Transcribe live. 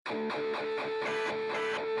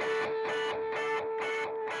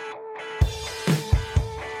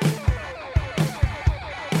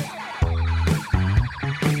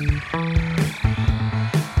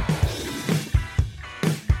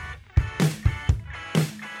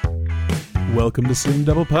Welcome to Seeing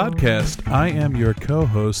Double Podcast. I am your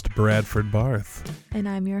co-host, Bradford Barth. And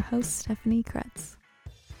I'm your host, Stephanie Kretz.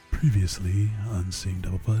 Previously on Seeing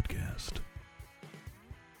Double Podcast.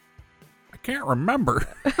 I can't remember.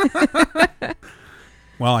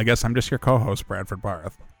 Well, I guess I'm just your co-host, Bradford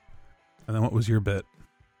Barth. And then what was your bit?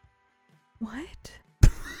 What?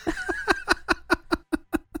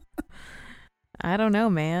 I don't know,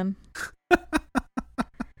 man.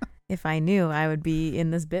 If I knew, I would be in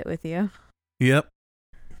this bit with you. Yep.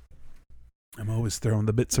 I'm always throwing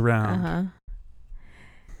the bits around. Uh-huh.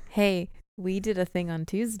 Hey, we did a thing on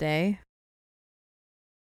Tuesday.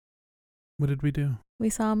 What did we do? We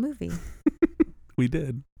saw a movie. We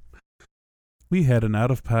did. We had an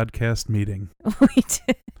out-of-podcast meeting. We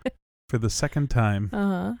did. For the second time.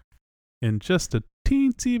 Uh-huh. In just a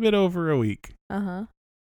teensy bit over a week. Uh-huh.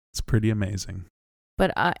 It's pretty amazing.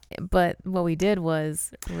 But what we did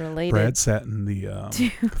was related. Brad sat in the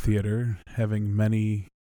theater having many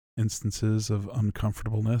instances of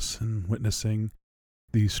uncomfortableness and witnessing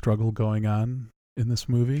the struggle going on in this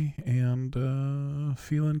movie and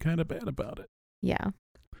feeling kind of bad about it. Yeah.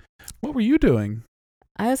 What were you doing?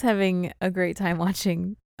 I was having a great time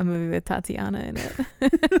watching a movie with Tatiana in it.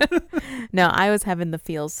 No, I was having the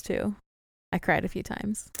feels too. I cried a few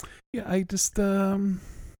times. Yeah, I just I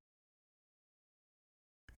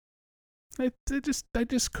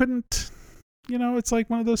just couldn't, it's like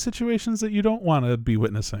one of those situations that you don't want to be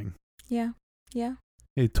witnessing. Yeah. Yeah.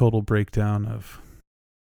 A total breakdown of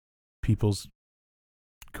people's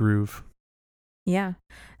groove. Yeah.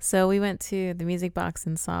 So we went to the Music Box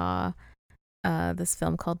and saw this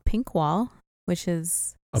film called Pink Wall, which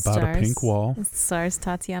is about a pink wall. Stars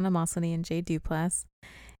Tatiana Maslany and Jay Duplass.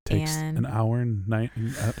 Takes an hour and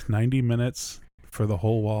 90 minutes for the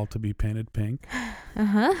whole wall to be painted pink.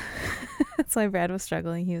 Uh-huh. That's why Brad was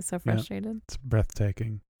struggling. He was so frustrated. Yeah, it's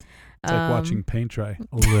breathtaking. It's like watching paint dry,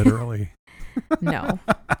 literally. No,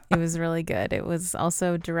 it was really good. It was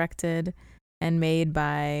also directed and made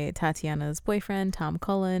by Tatiana's boyfriend, Tom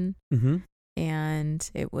Cullen. Mm-hmm.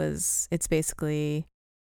 And it's basically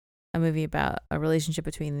a movie about a relationship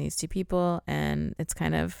between these two people, and it's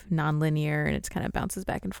kind of non-linear, and it kind of bounces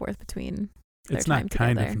back and forth between their It's time not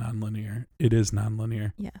kind together. of non-linear. It is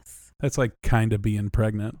non-linear. Yes. That's like kind of being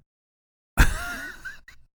pregnant.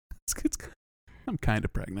 I'm kind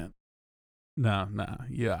of pregnant. No,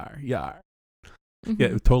 you are. Mm-hmm. Yeah,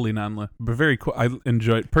 totally non-linear. But very cool. I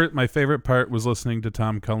enjoyed. My favorite part was listening to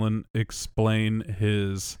Tom Cullen explain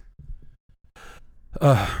his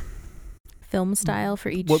film style for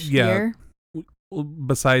each year. Well,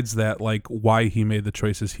 besides that, like why he made the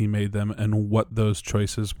choices he made them and what those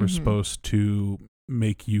choices were supposed to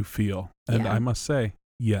make you feel. And I must say,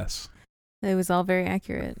 yes. It was all very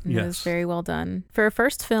accurate. And yes. It was very well done. For a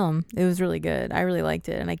first film, it was really good. I really liked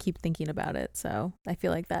it, and I keep thinking about it. So I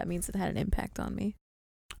feel like that means it had an impact on me.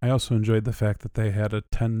 I also enjoyed the fact that they had a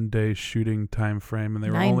 10-day shooting time frame, and they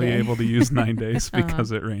were only able to use 9 days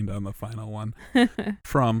because it rained on the final one.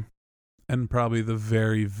 And probably the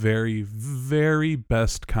very, very, very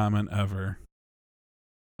best comment ever.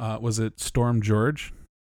 Was it Storm George?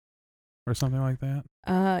 Or something like that?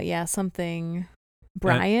 Yeah, something...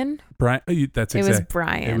 Brian? That's exactly. It was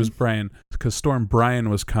Brian. It was Brian. Because Storm Brian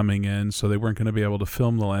was coming in, so they weren't going to be able to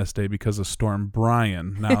film the last day because of Storm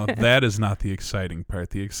Brian. Now, that is not the exciting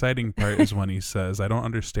part. The exciting part is when he says, I don't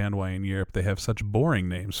understand why in Europe they have such boring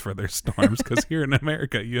names for their storms, because here in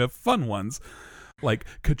America you have fun ones, like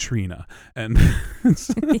Katrina. And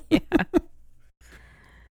yeah.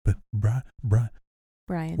 But Brian.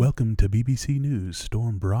 Welcome to BBC News.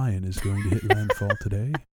 Storm Brian is going to hit landfall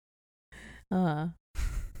today.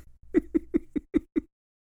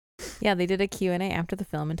 Yeah, they did a Q&A after the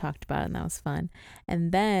film and talked about it, and that was fun.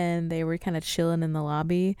 And then they were kind of chilling in the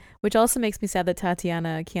lobby, which also makes me sad that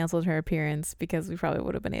Tatiana canceled her appearance, because we probably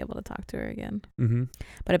would have been able to talk to her again. Mm-hmm.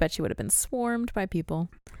 But I bet she would have been swarmed by people.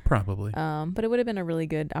 Probably. But it would have been a really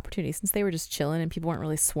good opportunity since they were just chilling and people weren't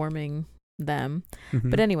really swarming them. Mm-hmm.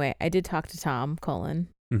 But anyway, I did talk to Tom Cullen,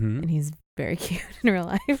 and he's very cute in real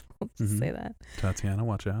life. I'll just say that. Tatiana,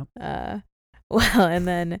 watch out. Well, and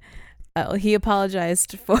then he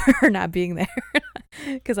apologized for her not being there,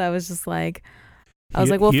 because I was just like,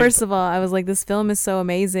 well, first of all, I was like, this film is so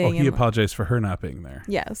amazing. Oh, he apologized for her not being there.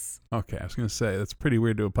 Yes. Okay, I was going to say, that's pretty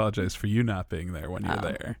weird to apologize for you not being there when you're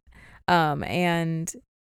there. And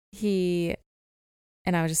he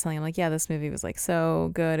And I was just telling him, like, yeah, this movie was like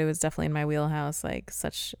so good. It was definitely in my wheelhouse, like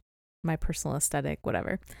such my personal aesthetic,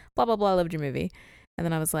 whatever. Blah, blah, blah. I loved your movie. And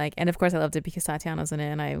then I was like, and of course I loved it because Tatiana's in it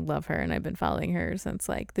and I love her and I've been following her since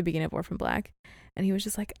like the beginning of Orphan Black. And he was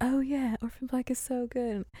just like, oh yeah, Orphan Black is so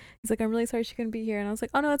good. And he's like, I'm really sorry she couldn't be here. And I was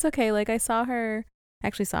like, oh no, it's okay. Like I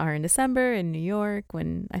actually saw her in December in New York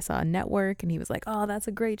when I saw Network, and he was like, oh, that's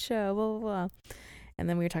a great show, blah, blah, blah. And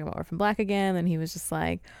then we were talking about Orphan Black again, and he was just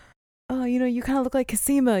like, oh, you know, you kind of look like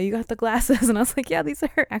Cosima. You got the glasses. And I was like, yeah, these are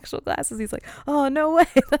her actual glasses. He's like, oh, no way.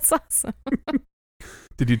 That's awesome.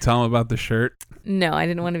 Did you tell him about the shirt? No, I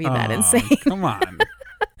didn't want to be that insane. Come on.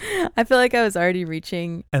 I feel like I was already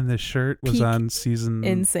reaching. And the shirt was on season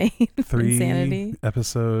insane 3, insanity,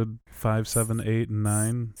 episode 5, 7, 8, and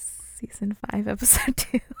 9. Season 5, episode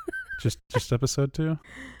 2. just episode 2.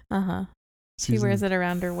 She wears it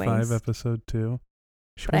around her waist. 5, episode 2.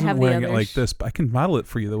 She but wasn't wearing it like this, but I can model it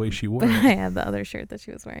for you the way she wore it. I have the other shirt that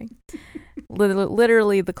she was wearing.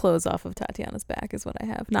 Literally the clothes off of Tatiana's back is what I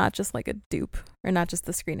have. Not just like a dupe, or not just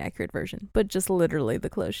the screen accurate version, but just literally the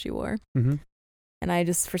clothes she wore. Mm-hmm. And I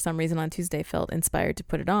just, for some reason on Tuesday, felt inspired to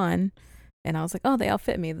put it on. And I was like, oh, they all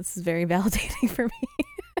fit me. This is very validating for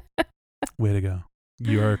me. Way to go.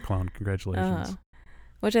 You are a clone. Congratulations.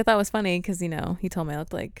 Which I thought was funny because, you know, he told me I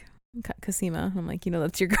looked like Cosima. I'm like, you know,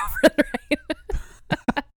 that's your girlfriend, right?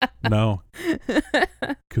 No.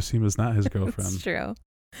 Cosima's not his girlfriend. It's true.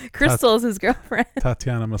 Crystal is his girlfriend.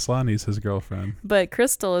 Tatiana Maslany's his girlfriend. But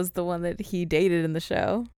Crystal is the one that he dated in the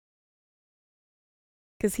show.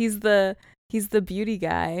 Because he's the beauty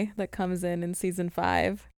guy that comes in season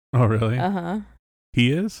 5. Oh, really? Uh-huh.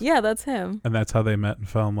 He is? Yeah, that's him. And that's how they met and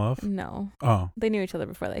fell in love? No. Oh. They knew each other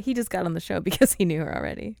before that. He just got on the show because he knew her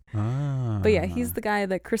already. Ah. But yeah, he's the guy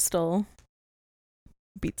that Crystal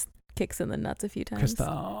kicks in the nuts a few times.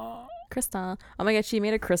 Crystal. Oh my god, she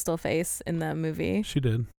made a crystal face in the movie. She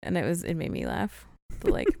did. And it made me laugh.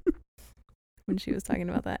 But like when she was talking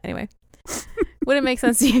about that. Anyway. Would it make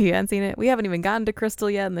sense to you? You haven't seen it? We haven't even gotten to Crystal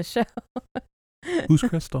yet in the show. Who's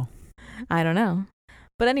Crystal? I don't know.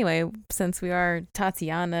 But anyway, since we are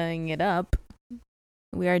Tatiana-ing it up,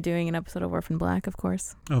 we are doing an episode of Orphan Black, of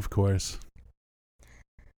course. Of course.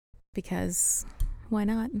 Because why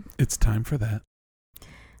not? It's time for that.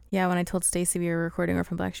 Yeah, when I told Stacey we were recording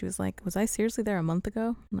Orphan Black, she was like, was I seriously there a month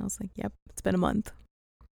ago? And I was like, yep, it's been a month.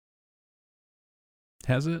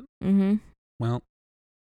 Has it? Mm-hmm. Well,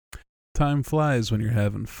 time flies when you're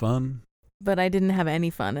having fun. But I didn't have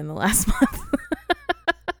any fun in the last month.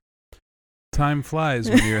 Time flies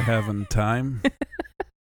when you're having time.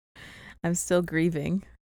 I'm still grieving.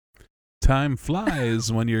 Time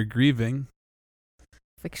flies when you're grieving.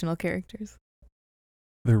 Fictional characters.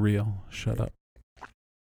 They're real. Shut up.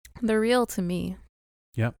 They're real to me.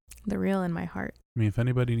 Yep. They're real in my heart. I mean, if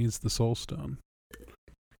anybody needs the Soul Stone,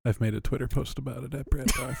 I've made a Twitter post about it at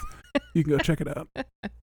Brad Barth. You can go check it out.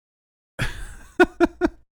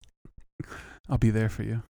 I'll be there for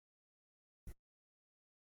you.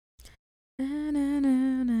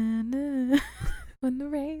 When the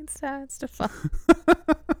rain starts to fall.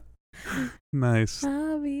 Nice.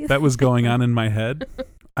 That was going on in my head.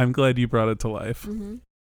 I'm glad you brought it to life. Mm-hmm.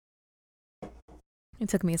 It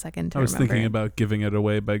took me a second to I was remember. thinking about giving it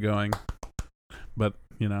away by going, but,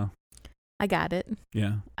 you know. I got it.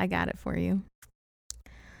 Yeah. I got it for you.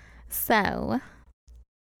 So,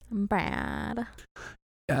 Brad.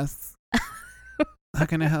 Yes. How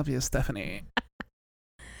can I help you, Stephanie?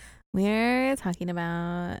 We're talking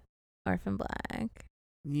about Orphan Black.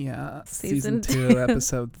 Yeah. Season 2,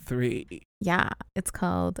 episode 3. Yeah. It's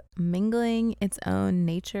called Mingling Its Own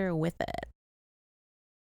Nature with It.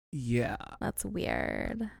 Yeah. That's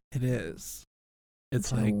weird. It is.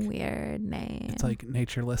 It's like like a weird name. It's like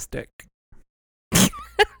naturalistic.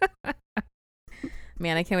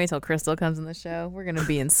 Man, I can't wait till Crystal comes in the show. We're gonna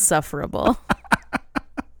be insufferable.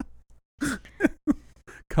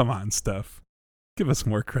 Come on, Steph. Give us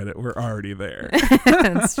more credit. We're already there.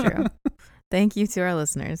 That's true. Thank you to our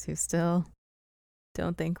listeners who still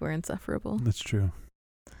don't think we're insufferable. That's true.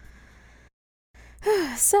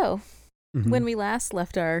 So, Mm-hmm. when we last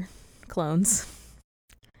left our clones,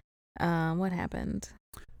 what happened?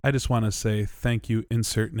 I just want to say thank you,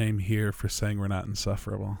 insert name here, for saying we're not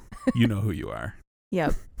insufferable. You know who you are.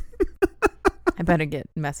 Yep. I better get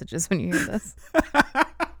messages when you hear this.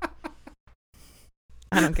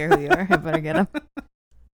 I don't care who you are. I better get them.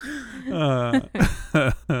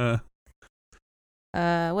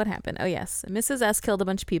 What happened? Oh, yes. Mrs. S killed a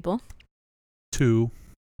bunch of people. 2.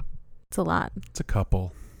 It's a lot. It's a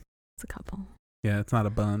couple. It's a couple. Yeah, it's not a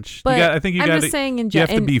bunch. But I think you got just saying you have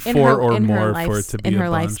to be 4 or more for it to be in a her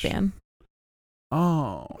bunch. lifespan.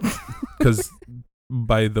 Oh, because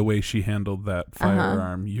by the way she handled that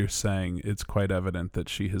firearm, you're saying it's quite evident that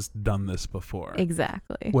she has done this before.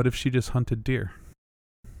 Exactly. What if she just hunted deer?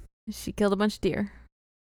 She killed a bunch of deer.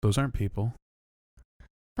 Those aren't people.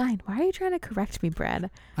 Fine. Why are you trying to correct me, Brad?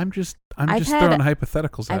 I'm just throwing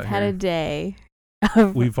hypotheticals out here. I've had a day.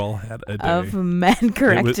 We've all had a day of men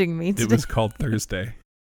correcting me today. It was called Thursday.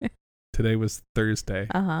 Today was Thursday.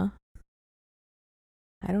 I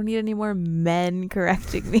don't need any more men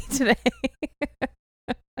correcting me today.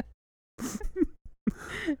 I'm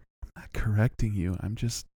not correcting you. I'm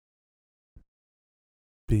just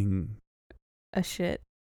being a shit.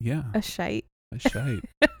 Yeah. A shite. A shite.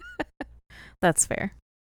 That's fair.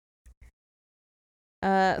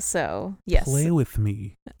 So, yes. Play with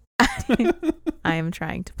me. I am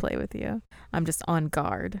trying to play with you. I'm just on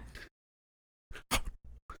guard.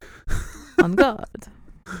 On guard.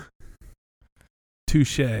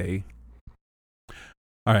 Touché.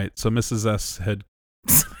 All right, so Mrs. S had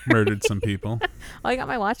murdered some people. Oh, I got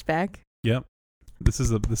my watch back. Yep. This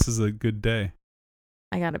is a good day.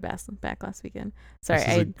 I got it back last weekend. Sorry, this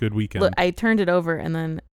is a good weekend. Look, I turned it over and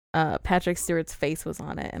then Patrick Stewart's face was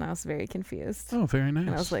on it, and I was very confused. Oh, very nice.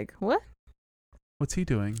 And I was like, "What? What's he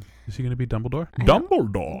doing? Is he going to be Dumbledore?"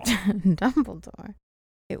 Dumbledore. Dumbledore.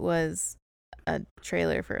 It was a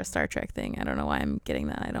trailer for a Star Trek thing. I don't know why I'm getting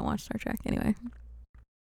that. I don't watch Star Trek anyway.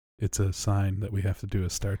 It's a sign that we have to do a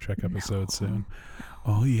Star Trek episode soon.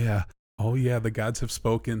 Oh yeah. The gods have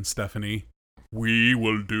spoken, Stephanie. We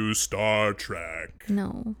will do Star Trek.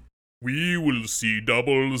 No. We will see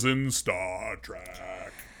doubles in Star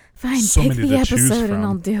Trek. Fine, so pick the episode and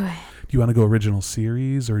I'll do it. Do you want to go original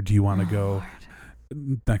series or do you want to go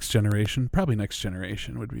Next Generation? Probably Next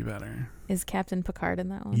Generation would be better. Is Captain Picard in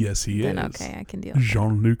that one? Yes, he is. Okay, I can deal with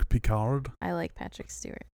Jean-Luc Picard. I like Patrick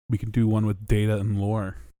Stewart. We can do one with Data and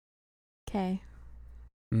Lore. Okay.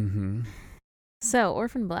 Mm-hmm. So,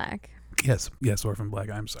 Orphan Black. Yes, Orphan Black.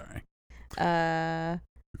 I'm sorry.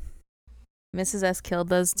 Mrs. S killed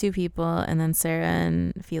those two people, and then Sarah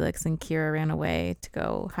and Felix and Kira ran away to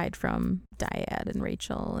go hide from Dyad and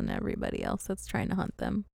Rachel and everybody else that's trying to hunt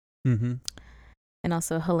them. Mm-hmm. And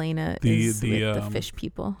also Helena is with the fish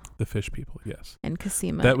people. The fish people, yes. And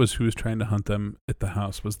Cosima. That was who was trying to hunt them at the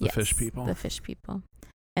house, was the fish people. The fish people.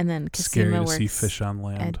 And then Cosima Scary to works see fish on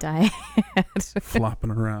land. At Dyad.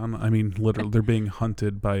 Flopping around. I mean, literally, they're being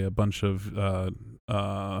hunted by a bunch of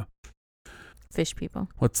fish people.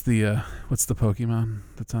 What's the Pokemon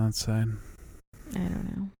that's on its side? I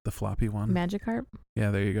don't know. The floppy one. Magikarp?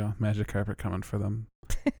 Yeah, there you go. Magikarp are coming for them.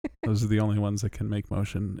 Those are the only ones that can make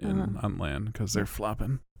motion on land because they're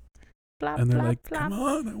flopping. Flop, and they're flop, like, flop. come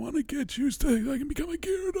on, I want to get used to it. I can become a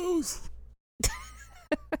Gyarados.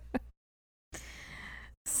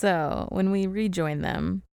 So when we rejoin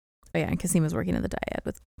them, and Cosima's working at the Dyad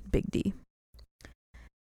with Big D.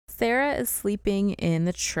 Sarah is sleeping in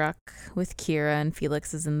the truck with Kira, and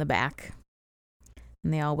Felix is in the back.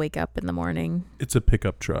 And they all wake up in the morning. It's a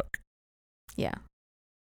pickup truck. Yeah.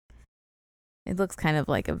 It looks kind of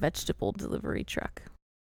like a vegetable delivery truck.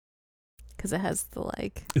 Because it has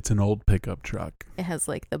the It's an old pickup truck. It has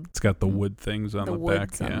It's got the wood things on the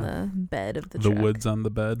back. The woods on the bed of the truck. The woods on the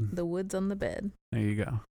bed. The woods on the bed. There you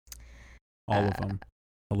go. All of them.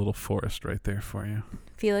 A little forest right there for you.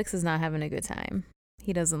 Felix is not having a good time.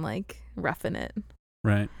 He doesn't like roughing it.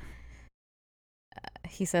 Right.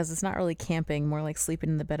 He says it's not really camping, more like sleeping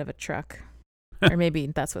in the bed of a truck. Or maybe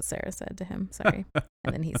that's what Sarah said to him. Sorry.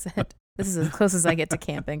 And then he said, this is as close as I get to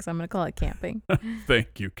camping, so I'm going to call it camping.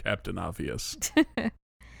 Thank you, Captain Obvious.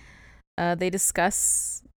 They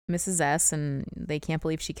discuss Mrs. S, and they can't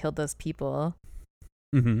believe she killed those people.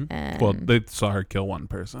 Mm-hmm. And, well, they saw her kill one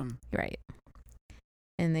person. Right.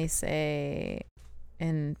 And they say,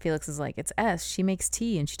 and Felix is like, it's S. She makes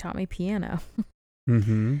tea, and she taught me piano.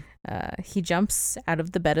 Mm-hmm. He jumps out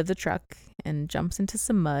of the bed of the truck and jumps into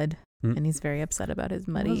some mud. And he's very upset about his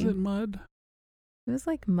muddy. Was it mud? It was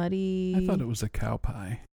like muddy. I thought it was a cow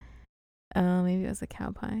pie. Oh, maybe it was a cow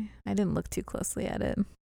pie. I didn't look too closely at it.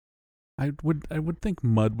 I would think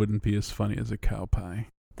mud wouldn't be as funny as a cow pie.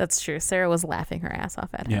 That's true. Sarah was laughing her ass off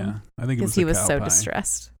at him. Yeah, I think it was because he was so pie.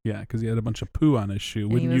 distressed. Yeah, because he had a bunch of poo on his shoe.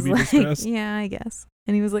 Wouldn't you be distressed? Yeah, I guess.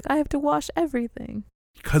 And he was like, I have to wash everything.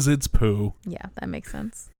 Because it's poo. Yeah, that makes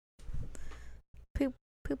sense. Poop,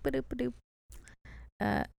 poop-a-doop-a-doop.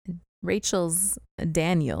 Rachel's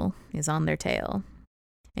Daniel is on their tail,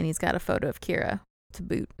 and he's got a photo of Kira to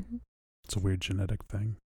boot. It's a weird genetic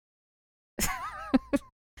thing.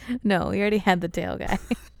 No, we already had the tail guy.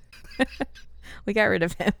 We got rid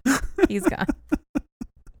of him. He's gone.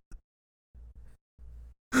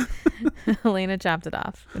 Helena chopped it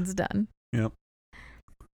off. It's done. Yep.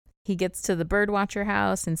 He gets to the birdwatcher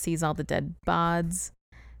house and sees all the dead bods.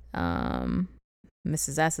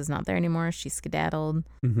 Mrs. S is not there anymore. She's skedaddled.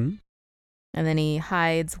 Mm-hmm. And then he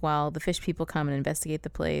hides while the fish people come and investigate the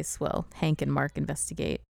place. Well, Hank and Mark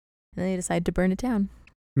investigate. And they decide to burn it down.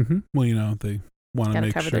 Mm-hmm. Well, they want to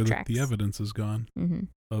make sure that tracks. the evidence is gone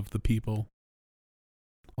of the people.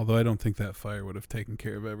 Although I don't think that fire would have taken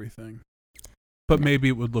care of everything. But maybe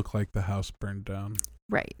it would look like the house burned down.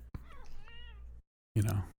 Right.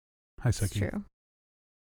 Hi, Seki. It's true.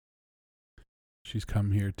 She's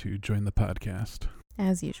come here to join the podcast.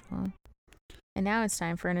 As usual. And now it's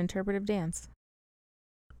time for an interpretive dance.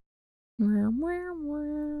 Good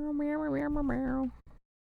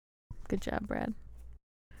job, Brad.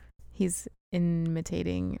 He's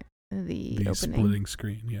imitating the opening. Splitting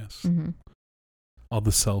screen, yes. Mm-hmm. All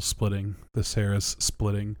the cells splitting, the Sarahs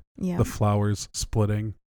splitting, the flowers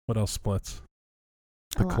splitting. What else splits?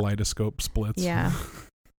 The kaleidoscope splits. Yeah.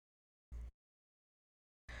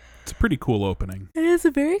 It's a pretty cool opening. It is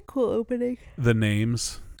a very cool opening. The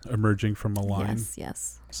names emerging from a line.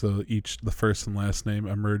 Yes. So the first and last name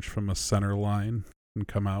emerge from a center line and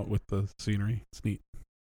come out with the scenery. It's neat.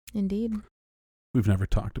 Indeed. We've never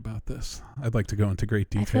talked about this. I'd like to go into great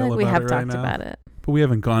detail about it right now. we have talked about it. But we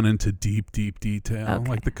haven't gone into deep detail. Okay.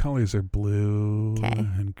 Like the colors are blue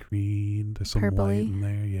and green. There's some purpley. White in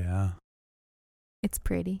there. Yeah. It's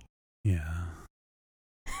pretty. Yeah.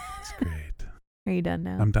 It's great. Are you done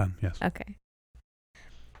now? I'm done, yes. Okay.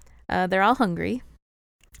 They're all hungry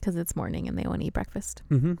because it's morning and they want to eat breakfast.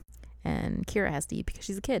 Mm-hmm. And Kira has to eat because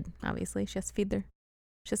she's a kid, obviously. She has to feed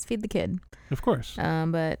the kid. Of course.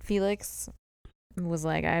 But Felix was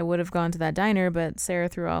like, I would have gone to that diner, but Sarah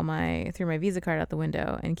threw my Visa card out the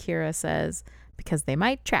window. And Kira says, because they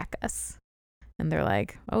might track us. And they're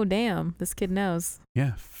like, oh, damn, this kid knows.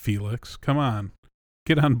 Yeah, Felix, come on.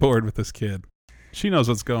 Get on board with this kid. She knows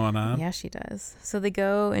what's going on. Yeah, she does. So they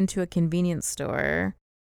go into a convenience store,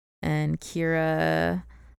 and Kira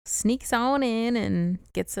sneaks on in and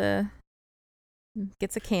gets a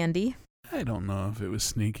candy. I don't know if it was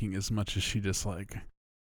sneaking as much as she just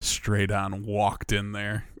straight on walked in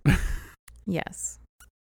there. Yes.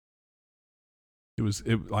 It was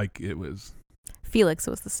Felix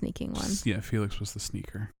was the sneaking one. Yeah, Felix was the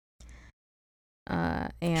sneaker.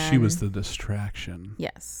 And she was the distraction.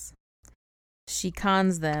 Yes. She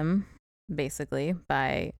cons them, basically,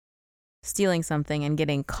 by stealing something and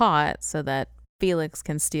getting caught so that Felix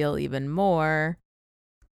can steal even more,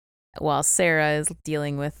 while Sarah is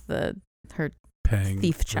dealing with her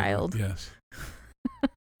thief child. Yes.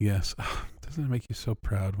 Yes. Oh, doesn't it make you so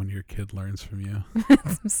proud when your kid learns from you?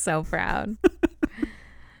 I'm so proud.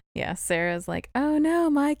 Yeah, Sarah's like, oh no,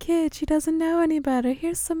 my kid, she doesn't know any better.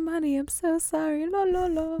 Here's some money. I'm so sorry. La, la,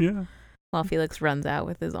 la. Yeah. While Felix runs out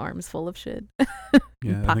with his arms full of shit.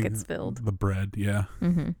 Yeah, pockets filled. The bread, yeah.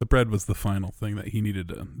 Mm-hmm. The bread was the final thing that he needed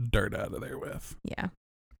to dart out of there with. Yeah.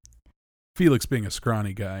 Felix, being a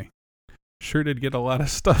scrawny guy, sure did get a lot of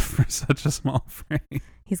stuff for such a small frame.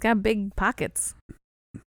 He's got big pockets.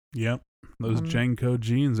 Yep. Those Janko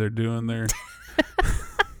jeans are doing their...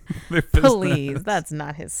 Please, that's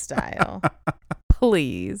not his style.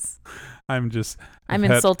 Please. I'm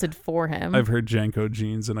insulted for him. I've heard Janko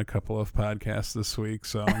jeans in a couple of podcasts this week,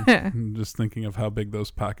 so I'm just thinking of how big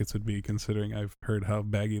those pockets would be, considering I've heard how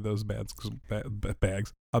baggy those bags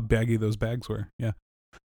were. Yeah,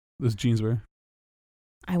 those jeans were.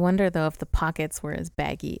 I wonder though if the pockets were as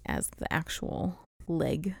baggy as the actual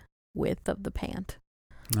leg width of the pant.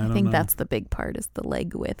 I think that's the big part, is the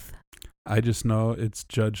leg width. I just know it's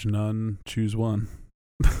judge none, choose one.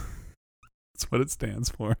 That's what it stands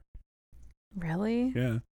for. Really?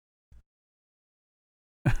 Yeah.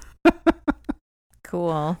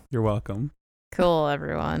 Cool. You're welcome. Cool,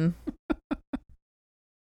 everyone.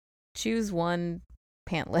 Choose one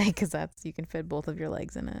pant leg, because you can fit both of your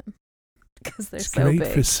legs in it. Because they're so big. It's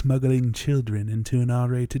great for smuggling children into an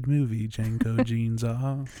R-rated movie, Janko jeans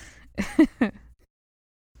are.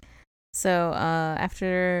 So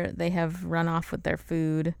after they have run off with their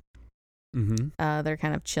food, they're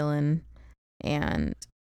kind of chilling, and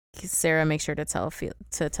Sarah makes sure to tell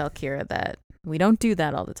Kira that we don't do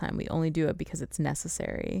that all the time. We only do it because it's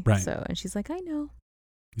necessary. Right. So, and she's like, I know.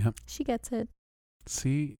 Yep. She gets it.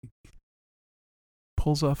 See,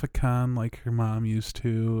 pulls off a con like her mom used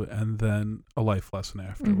to, and then a life lesson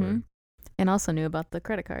afterward. Mm-hmm. And also knew about the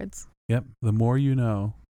credit cards. Yep. The more you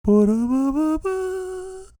know.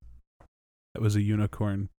 That was a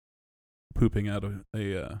unicorn pooping out of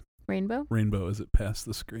a rainbow as it passed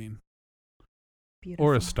the screen. Beautiful.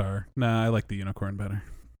 Or a star. Nah, I like the unicorn better.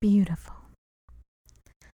 Beautiful.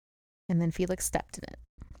 And then Felix stepped in it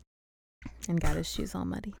and got his shoes all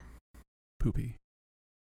muddy. Poopy.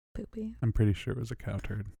 Poopy. I'm pretty sure it was a cow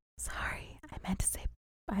turd. Sorry, I meant to say.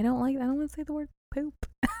 I don't want to say the word poop.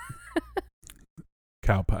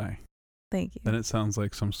 Cow pie. Thank you. Then it sounds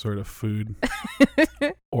like some sort of food.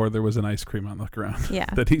 Or there was an ice cream on the ground.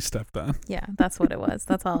 Yeah. That he stepped on. Yeah, that's what it was.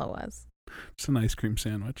 That's all it was. Just an ice cream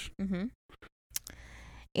sandwich. Mm-hmm.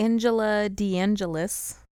 Angela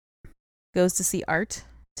DeAngelis goes to see Art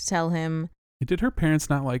to tell him. Did her parents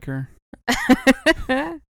not like her?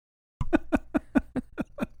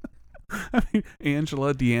 I mean,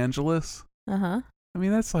 Angela DeAngelis. Uh-huh. I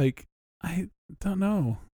mean, that's like, I don't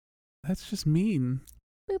know. That's just mean.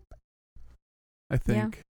 Boop. I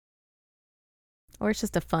think. Yeah. Or it's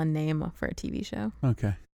just a fun name for a TV show.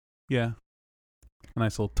 Okay. Yeah. A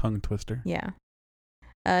nice little tongue twister. Yeah.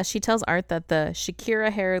 She tells Art that the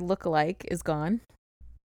Shakira hair lookalike is gone.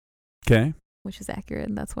 Okay. Which is accurate.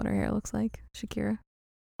 And that's what her hair looks like. Shakira.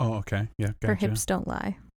 Oh, okay. Yeah, gotcha. Her hips don't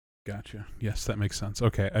lie. Gotcha. Yes, that makes sense.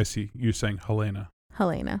 Okay, I see. You're saying Helena.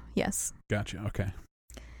 Helena, yes. Gotcha. Okay.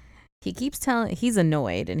 He keeps telling, he's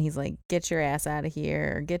annoyed and he's like, get your ass out of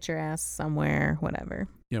here, or get your ass somewhere, whatever.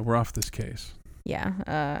 Yeah, we're off this case.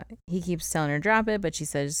 Yeah. He keeps telling her to drop it, but she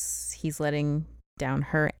says he's letting down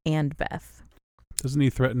her and Beth. Doesn't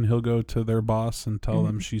he threaten he'll go to their boss and tell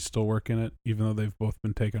them she's still working it, even though they've both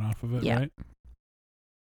been taken off of it, right?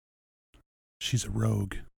 She's a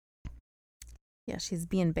rogue. Yeah, she's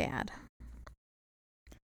being bad.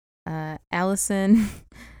 Allison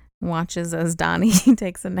watches as Donnie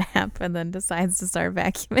takes a nap and then decides to start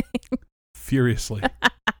vacuuming. Furiously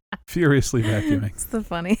vacuuming. It's the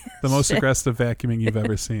funniest. The most shit. aggressive vacuuming you've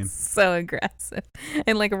ever seen. So aggressive.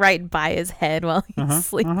 And like right by his head while he's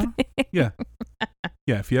sleeping. Yeah.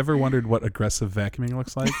 Yeah, if you ever wondered what aggressive vacuuming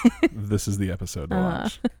looks like, this is the episode to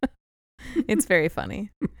watch. It's very funny.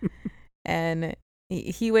 And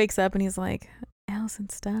he wakes up and he's like, Allison,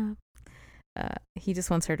 stop. He just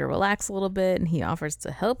wants her to relax a little bit, and he offers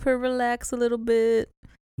to help her relax a little bit.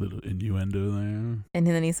 Little innuendo there. And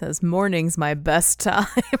then he says, morning's my best time.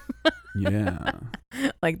 Yeah.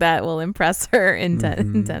 Like that will impress her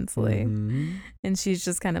intensely. Mm-hmm. And she's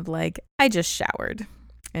just kind of like, I just showered,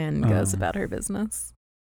 and goes about her business.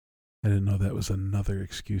 I didn't know that was another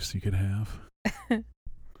excuse you could have.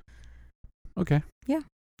 Okay. Yeah.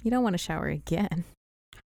 You don't want to shower again.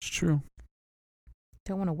 It's true.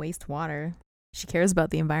 Don't want to waste water. She cares about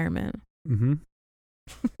the environment. Mm-hmm.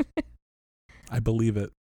 I believe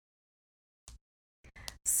it.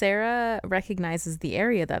 Sarah recognizes the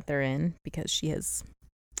area that they're in because she has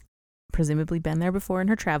presumably been there before in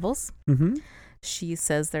her travels. Mm-hmm. She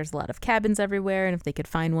says there's a lot of cabins everywhere, and if they could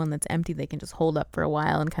find one that's empty, they can just hold up for a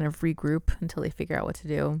while and kind of regroup until they figure out what to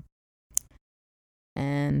do.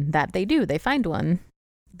 And that they do. They find one.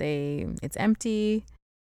 It's empty.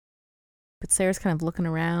 But Sarah's kind of looking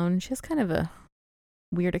around. She has kind of a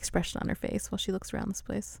weird expression on her face while she looks around this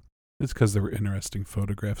place. It's because there were interesting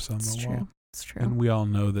photographs on the wall. It's true. And we all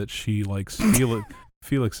know that she likes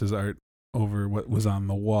Felix's art over what was on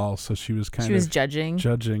the wall. So she was kind of judging.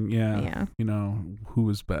 Yeah. You know, who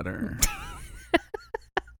was better.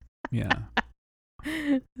 Yeah.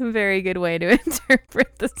 Very good way to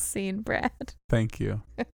interpret the scene, Brad. Thank you.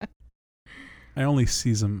 I only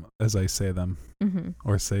sees them as I say them,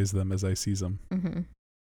 or says them as I sees them. Mm-hmm.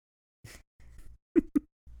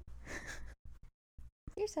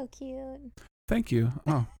 You're so cute. Thank you.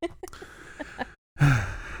 Oh.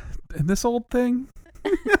 And this old thing?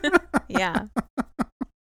 Yeah.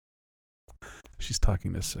 She's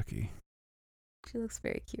talking to Sookie. She looks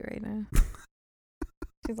very cute right now.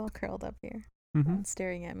 She's all curled up here and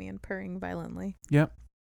staring at me and purring violently. Yep.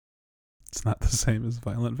 It's not the same as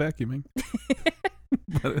violent vacuuming.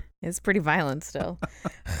 But it's pretty violent still.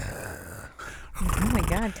 Oh my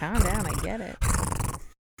God, calm down. I get it.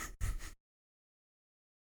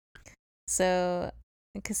 So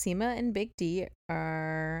Cosima and Big D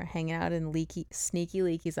are hanging out in Sneaky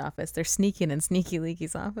Leaky's office. They're sneaking in Sneaky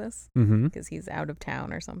Leaky's office because he's out of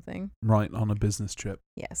town or something. Right, on a business trip.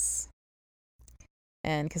 Yes.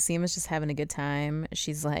 And Cosima's just having a good time.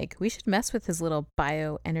 She's like, we should mess with his little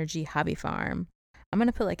bioenergy hobby farm. I'm going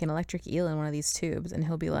to put like an electric eel in one of these tubes. And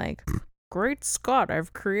he'll be like, great Scott,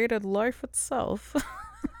 I've created life itself.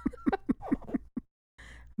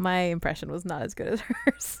 My impression was not as good as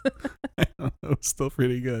hers. I don't know, it was still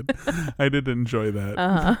pretty good. I did enjoy that.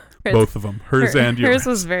 Uh-huh. Both of them. Hers and yours. Hers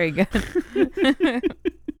was very good.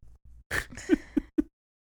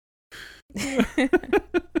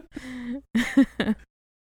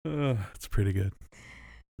 It's pretty good.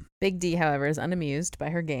 Big D, however, is unamused by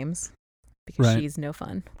her games because she's no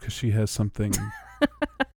fun. Because she has something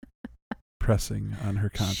pressing on her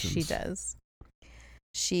conscience. She does.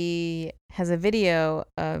 she has a video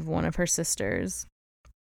of one of her sisters,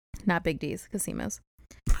 not Big D's, Casima's.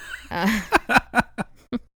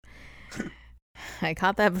 I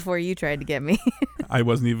caught that before you tried to get me. I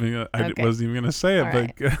wasn't even going to say it, All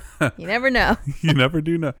but you never know. You never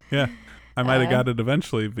do know. Yeah. I might have got it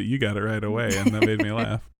eventually, but you got it right away, and that made me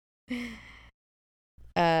laugh.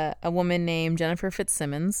 A woman named Jennifer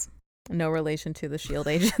Fitzsimmons, no relation to the SHIELD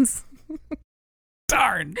agents.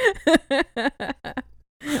 Darn!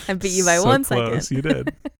 I beat you by so 1 close. second. You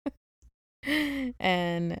did.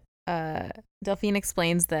 And Delphine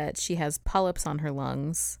explains that she has polyps on her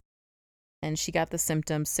lungs, and she got the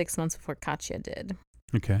symptoms 6 months before Katya did.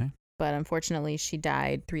 Okay. But unfortunately, she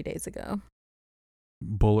died 3 days ago.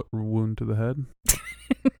 Bullet wound to the head?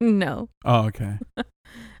 No. Oh, okay.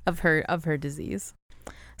 of her disease.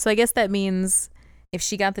 So I guess that means if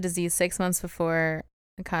she got the disease 6 months before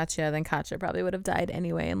Katya, then Katya probably would have died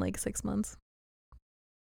anyway in like 6 months.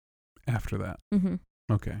 After that? Mm-hmm.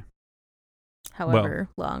 Okay. However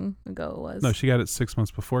long ago it was. No, she got it 6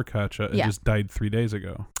 months before Katya and just died 3 days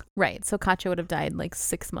ago. Right. So Katya would have died like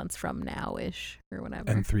 6 months from now-ish or whatever.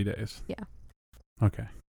 And 3 days. Yeah. Okay.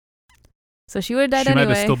 So she would have died anyway. She anyway.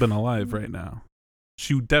 might have still been alive right now.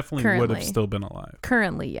 She definitely would have still been alive.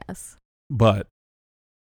 Currently, yes. But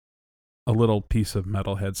a little piece of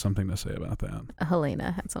metal had something to say about that.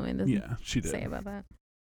 Helena had something to she did. say about that.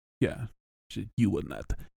 Yeah. You will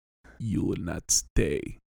not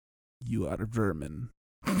stay. You are a vermin.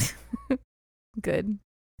 Good.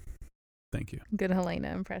 Thank you. Good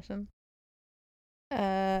Helena impression.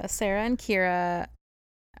 Sarah and Kira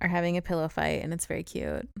are having a pillow fight, and it's very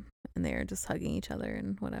cute. And they're just hugging each other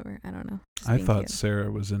and whatever. I don't know. I thought cute. Sarah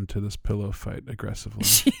was into this pillow fight aggressively.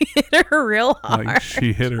 She hit her real hard. Like,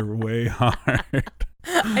 she hit her way hard.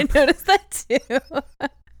 I noticed that too.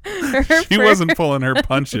 She wasn't pulling her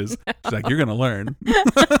punches. No. She's like, you're going to learn.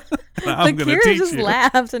 I'm going to teach just you.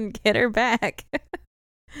 Laughed and hit her back.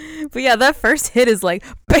 But yeah, that first hit is like,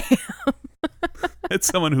 bam. It's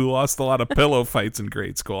someone who lost a lot of pillow fights in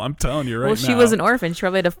grade school. I'm telling you right now. Well, she was an orphan. She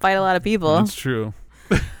probably had to fight a lot of people. That's true.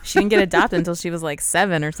 She didn't get adopted until she was like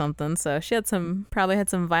 7 or something. So she had probably had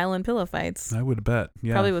some violent pillow fights. I would bet.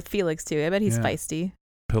 Yeah. Probably with Felix too. I bet he's feisty.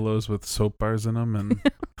 Pillows with soap bars in them and.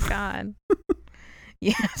 God.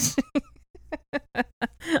 Yeah.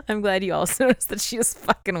 I'm glad you also noticed that she has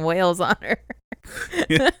fucking whales on her.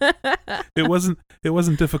 Yeah. It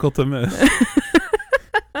wasn't difficult to miss.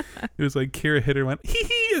 It was like Kira hit her, went hee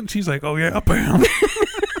hee, and she's like, "Oh yeah, bam."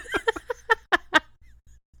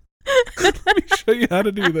 Let me show you how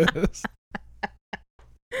to do this.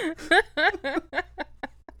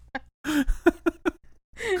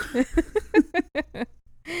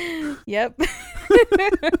 Yep.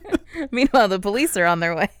 Meanwhile, the police are on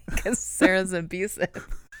their way because Sarah's abusive.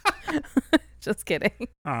 Just kidding.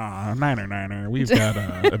 Niner. We've got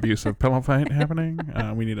an abusive pillow fight happening.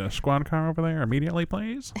 We need a squad car over there immediately,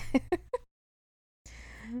 please.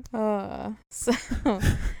 But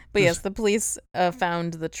yes, the police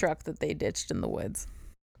found the truck that they ditched in the woods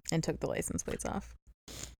and took the license plates off.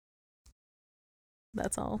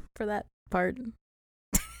 That's all for that part.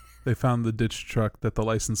 They found the ditch truck that the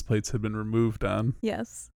license plates had been removed on.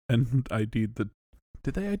 Yes. And ID'd the...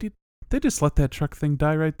 Did they ID? They just let that truck thing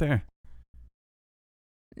die right there.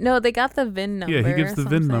 No, they got the VIN number. Yeah, he gives the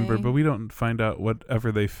VIN number, but we don't find out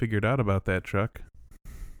whatever they figured out about that truck.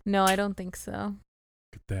 No, I don't think so.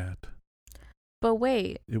 Look at that. But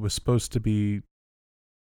wait. It was supposed to be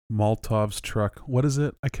Moltov's truck. What is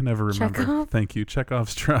it? I can never remember. Chekhov? Thank you.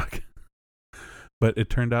 Chekhov's truck. But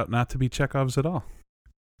it turned out not to be Chekhov's at all.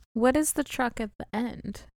 What is the truck at the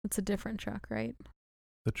end? It's a different truck, right?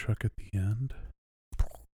 The truck at the end?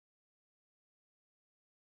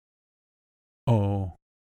 Oh.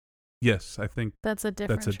 Yes, I think that's a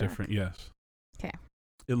different truck. Different, yes. Okay.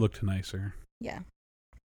 It looked nicer. Yeah.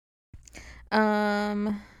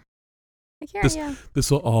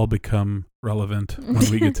 This will all become relevant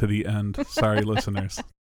when we get to the end. Sorry, listeners.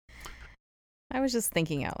 I was just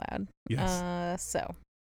thinking out loud. Yes. So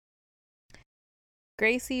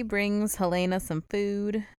Gracie brings Helena some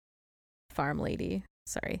food. Farm lady.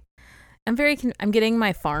 Sorry. I'm getting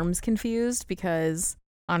my farms confused because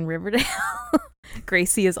on Riverdale,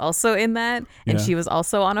 Gracie is also in that, and she was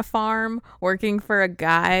also on a farm working for a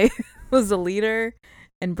guy who was a leader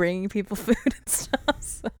and bringing people food and stuff.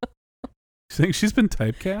 So. You think she's been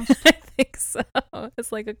typecast? I think so.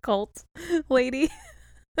 It's like a cult lady.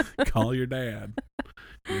 Call your dad.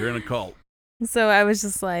 You're in a cult. So I was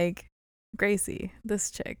just like, Gracie,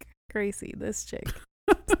 this chick. Gracie, this chick.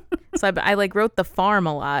 So I like wrote the farm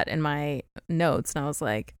a lot in my notes, and I was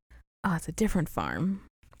like, oh, it's a different farm.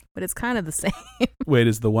 but it's kind of the same. Wait,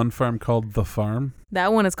 is the one farm called The Farm?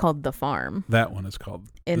 That one is called The Farm. That one is called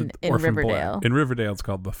in Riverdale. In Riverdale, it's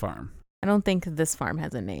called The Farm. I don't think this farm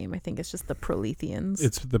has a name. I think it's just the Proletheans.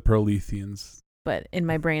 It's the Proletheans. But in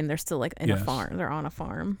my brain, they're still like in a farm. They're on a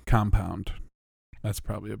farm. Compound. That's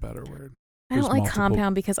probably a better word. I don't like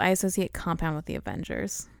compound because I associate compound with the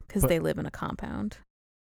Avengers because they live in a compound.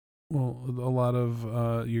 Well, a lot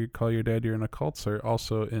of you call your dad, you're in a cult, are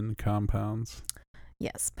also in compounds.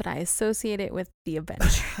 Yes, but I associate it with the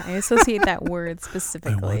Avengers. I associate that word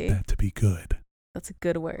specifically. I want that to be good. That's a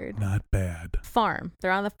good word. Not bad. Farm.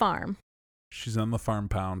 They're on the farm. She's on the farm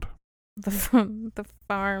pound. The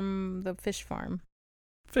farm, the fish farm.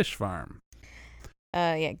 Fish farm.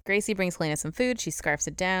 Yeah, Gracie brings Helena some food. She scarfs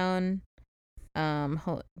it down.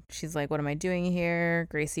 She's like, what am I doing here?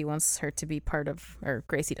 Gracie wants her to be part of, or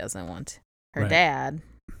Gracie doesn't want her dad.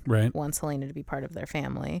 Right. Wants Helena to be part of their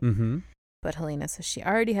family. Mm-hmm. But Helena says she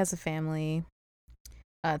already has a family.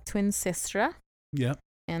 Twin sister. Yep.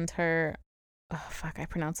 And her, oh fuck, I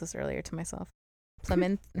pronounced this earlier to myself.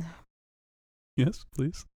 Yes,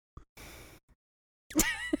 please.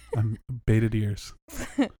 I'm bated ears.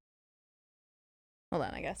 Hold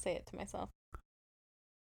on, I gotta say it to myself.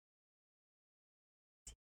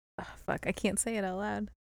 Oh, fuck, I can't say it out loud.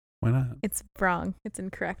 Why not? It's wrong. It's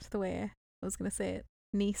incorrect the way I was gonna say it.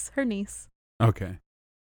 Her niece. Okay.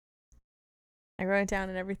 I wrote it down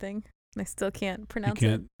and everything, and I still can't pronounce it. You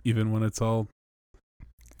can't, even when it's all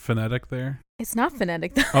phonetic there? It's not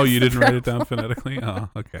phonetic, though. Oh, you didn't write it down phonetically? Oh,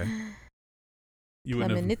 okay.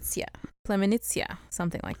 Plemenitia,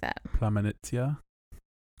 something like that. Plemenitia?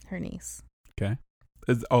 Her niece. Okay.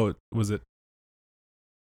 Was it?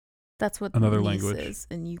 That's what another niece language is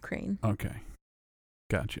in Ukraine. Okay.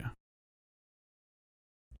 Gotcha.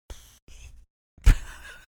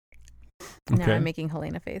 Now I'm making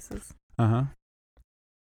Helena faces. Uh-huh.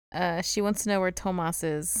 She wants to know where Tomas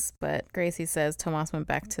is, but Gracie says Tomas went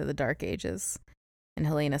back to the Dark Ages. And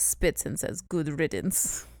Helena spits and says, good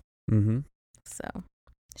riddance. Mm-hmm. So,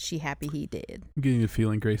 she happy he did. I'm getting the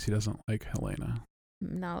feeling Gracie doesn't like Helena.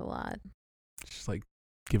 Not a lot. She's like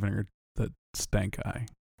giving her the stank eye.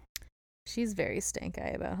 She's very stank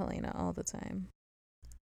eye about Helena all the time.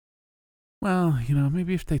 Well,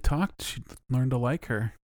 maybe if they talked, she'd learn to like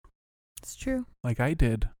her. It's true. Like I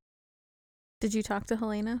did. Did you talk to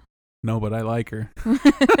Helena? No, but I like her.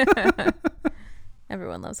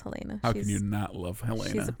 Everyone loves Helena. How can you not love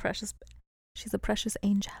Helena? She's a precious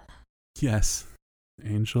angel. Yes.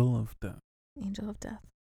 Angel of death. Angel of death.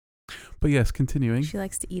 But yes, continuing. She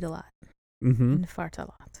likes to eat a lot. Mm-hmm. And fart a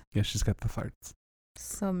lot. Yeah, she's got the farts.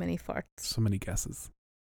 So many farts. So many guesses.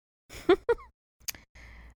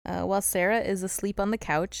 While Sarah is asleep on the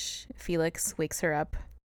couch, Felix wakes her up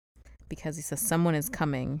because he says someone is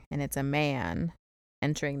coming and it's a man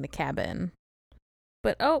entering the cabin.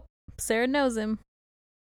 But Sarah knows him.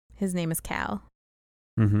 His name is Cal.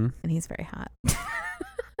 Mm-hmm. And he's very hot.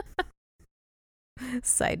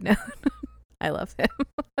 Side note. I love him.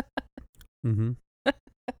 Mm-hmm.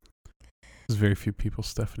 There's very few people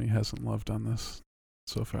Stephanie hasn't loved on this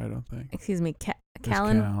so far, I don't think. Excuse me, Cal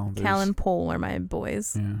and Pole are my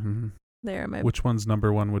boys. Yeah. Mm-hmm. They're my. Which one's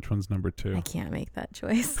number one? Which one's number two? I can't make that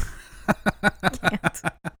choice. I can't.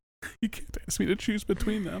 You can't ask me to choose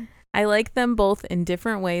between them. I like them both in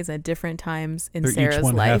different ways at different times in They're Sarah's each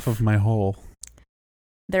one life. half of my whole.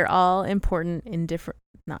 They're all important in different.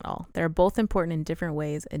 Not all. They're both important in different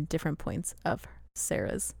ways at different points of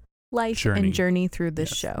Sarah's life and journey through this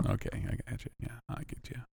show. Okay, I got you. Yeah, I get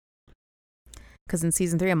you. Because in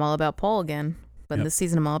season 3, I'm all about Pole again. But in this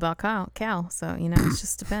season, I'm all about Cal. So, it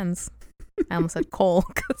just depends. I almost said Cole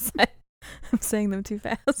because I'm saying them too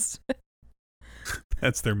fast.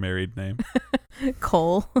 That's their married name.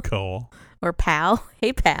 Cole. Or Pal.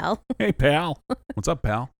 Hey, Pal. Hey, Pal. What's up,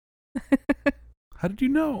 Pal? How did you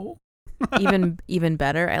know? even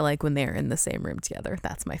better, I like when they're in the same room together.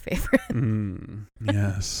 That's my favorite.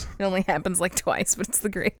 Yes. It only happens like twice, but it's the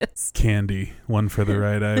greatest. Candy. One for the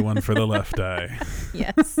right eye, one for the left eye.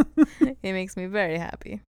 Yes. It makes me very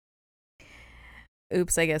happy.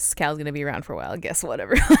 Oops, I guess Cal's going to be around for a while. Guess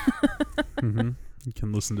whatever. Mm-hmm. You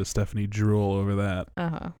can listen to Stephanie drool over that.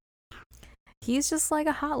 Uh-huh. He's just like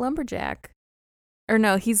a hot lumberjack. Or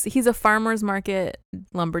no, he's a farmer's market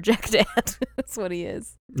lumberjack dad. That's what he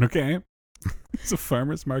is. Okay. He's a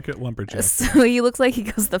farmer's market lumberjack. So he looks like he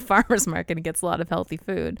goes to the farmer's market and gets a lot of healthy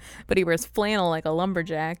food, but he wears flannel like a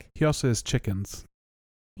lumberjack. He also has chickens.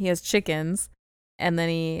 He has chickens, and then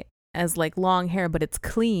he has like long hair, but it's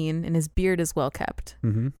clean, and his beard is well kept.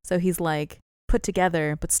 Mm-hmm. So he's like put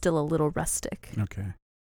together, but still a little rustic. Okay.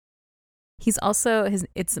 He's also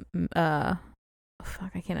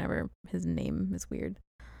fuck, I can't remember. His name is weird.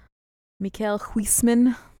 Mikael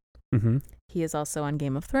Huisman. Mm-hmm. He is also on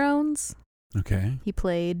Game of Thrones. Okay. He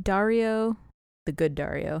played Dario, the good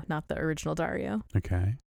Dario, not the original Dario.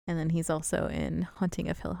 Okay. And then he's also in Haunting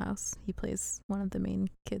of Hill House. He plays one of the main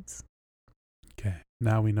kids. Okay.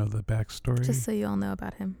 Now we know the backstory. Just so you all know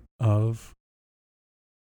about him. Of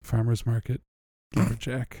Farmer's Market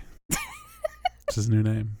Lumberjack. It's his new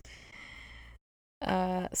name.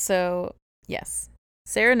 So, yes.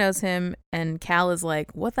 Sarah knows him, and Cal is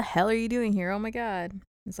like, what the hell are you doing here? Oh my god.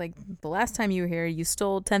 It's like, the last time you were here, you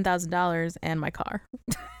stole $10,000 and my car.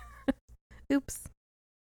 Oops.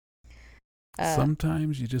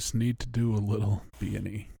 Sometimes you just need to do a little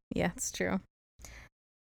B&E. Yeah, it's true.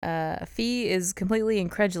 Fee is completely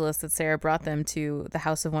incredulous that Sarah brought them to the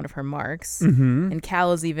house of one of her marks. Mm-hmm. And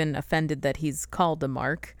Cal is even offended that he's called a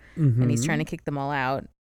mark. Mm-hmm. And he's trying to kick them all out.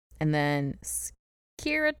 And then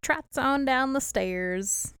Kira trots on down the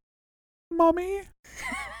stairs. Mommy?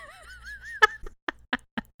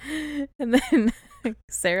 And then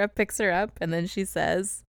Sarah picks her up, and then she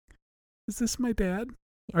says, is this my dad?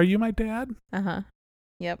 Are you my dad? Uh-huh.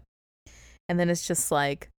 Yep. And then it's just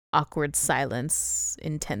like awkward silence,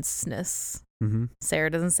 intenseness. Mm-hmm. Sarah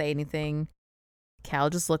doesn't say anything. Cal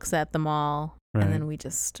just looks at them all, right. And then we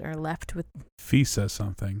just are left with... Fee says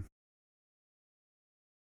something.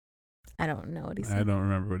 I don't know what he said. I don't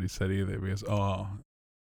remember what he said either, because,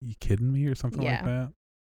 you kidding me or something like that?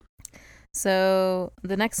 So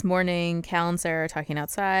the next morning, Cal and Sarah are talking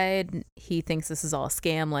outside. He thinks this is all a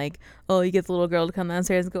scam, like, oh, you get the little girl to come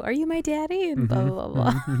downstairs and go, are you my daddy? And blah, blah, blah,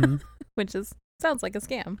 blah. Mm-hmm. Which sounds like a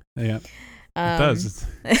scam. Yeah, it does.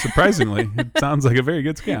 Surprisingly, it sounds like a very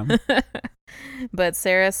good scam. But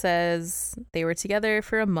Sarah says they were together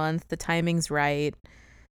for a month. The timing's right.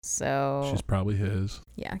 So she's probably his.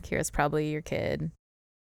 Yeah, Kira's probably your kid.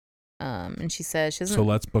 And she says she doesn't... So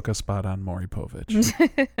let's book a spot on Maury Povich.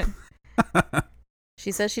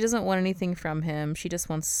 She says she doesn't want anything from him. She just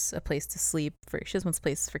wants a place to sleep. She just wants a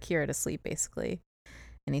place for Kira to sleep, basically.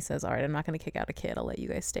 And he says, all right, I'm not going to kick out a kid. I'll let you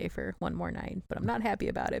guys stay for one more night. But I'm not happy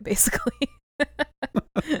about it, basically.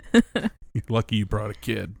 You're lucky you brought a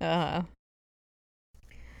kid.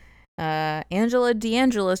 Angela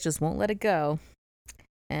DeAngelis just won't let it go.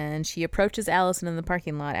 And she approaches Allison in the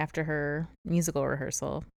parking lot after her musical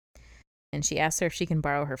rehearsal. And she asks her if she can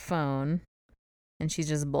borrow her phone. And she's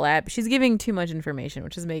just she's giving too much information,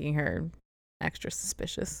 which is making her extra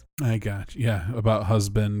suspicious. I got you. Yeah, about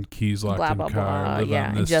husband, keys locked in car, live yeah,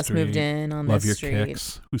 on this just street, moved in on love this street. Your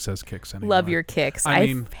kicks. Who says kicks anymore? Love your kicks. I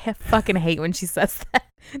mean, fucking hate when she says that.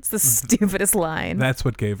 It's the stupidest line. That's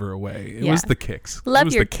what gave her away. It was the kicks. Love it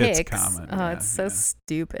was your the kids kicks. comment. Oh, it's so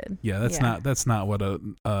stupid. Yeah, that's not what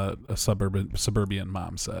a suburban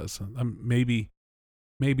mom says. Maybe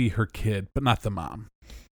her kid, but not the mom.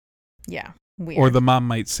 Yeah. Weird. Or the mom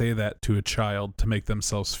might say that to a child to make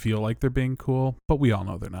themselves feel like they're being cool, but we all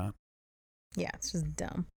know they're not. Yeah, it's just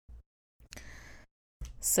dumb.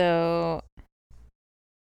 So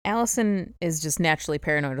Allison is just naturally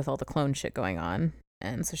paranoid with all the clone shit going on.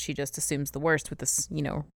 And so she just assumes the worst with this,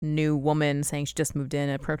 new woman saying she just moved in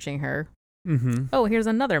and approaching her. Mm-hmm. Oh, here's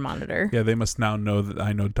another monitor. Yeah, they must now know that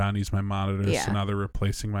I know Donnie's my monitor, Yeah. so now they're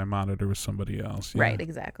replacing my monitor with somebody else. Yeah. Right,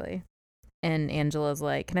 exactly. And Angela's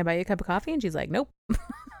like, can I buy you a cup of coffee? And she's like, nope.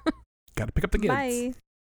 Gotta pick up the kids.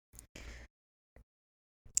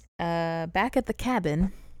 Bye. Back at the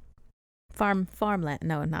cabin. Farmland.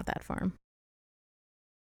 No, not that farm.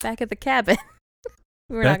 Back at the cabin.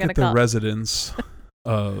 We're Back not at the residence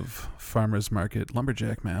of Farmer's Market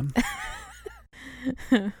Lumberjack Man.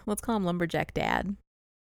 Let's call him Lumberjack Dad.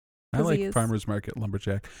 I like Farmer's Market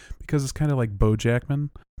Lumberjack because it's kind of like BoJackman,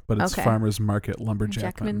 but it's Farmer's Market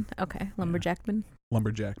Lumberjackman. Okay, Lumberjackman. Yeah.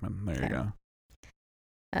 Lumberjackman. There you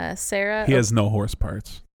go. Sarah. He has no horse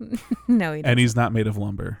parts. No, he doesn't. And he's not made of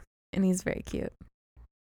lumber. And he's very cute.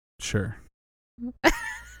 Sure.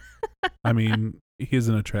 I mean, he's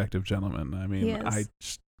an attractive gentleman. I mean, I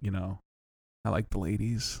just, I like the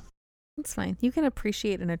ladies. That's fine. You can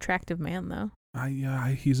appreciate an attractive man, though.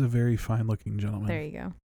 He's a very fine-looking gentleman. There you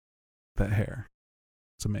go. That hair.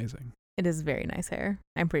 It's amazing. It is very nice hair.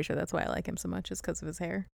 I'm pretty sure that's why I like him so much, is because of his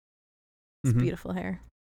hair. It's beautiful hair.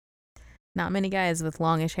 Not many guys with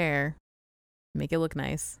longish hair make it look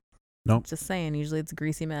nice. Nope. Just saying, usually it's a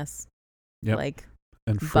greasy mess. Yep. Like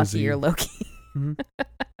and frizzy. Bucky or Loki.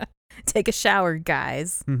 Take a shower,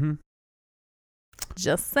 guys. Mm-hmm.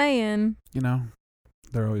 Just saying.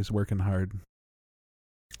 They're always working hard.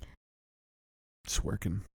 Just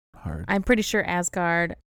working hard. I'm pretty sure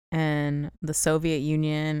Asgard and the Soviet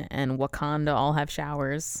Union and Wakanda all have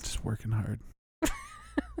showers. Just working hard.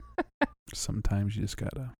 Sometimes you just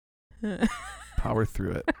gotta power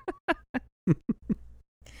through it.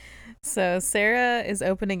 So Sarah is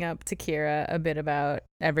opening up to Kira a bit about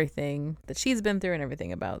everything that she's been through and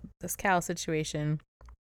everything about this Cal situation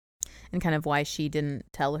and kind of why she didn't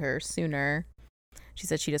tell her sooner. She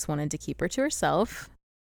said she just wanted to keep her to herself.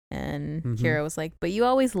 And Kira was like, but you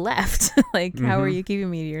always left. Like, how are you keeping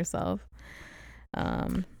me to yourself?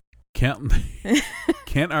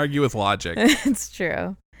 Can't argue with logic. It's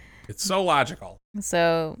true. It's so logical.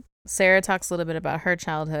 So Sarah talks a little bit about her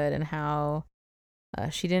childhood and how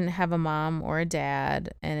she didn't have a mom or a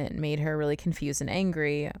dad, and it made her really confused and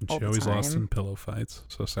angry all the time. She always lost in pillow fights.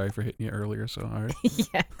 So sorry for hitting you earlier so hard.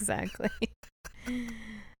 Yeah, exactly.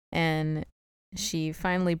 And she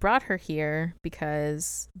finally brought her here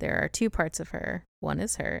because there are two parts of her. One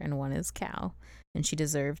is her and one is Cal. And she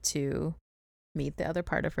deserved to meet the other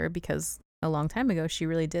part of her because a long time ago she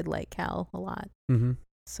really did like Cal a lot. Mm-hmm.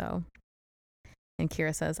 So, and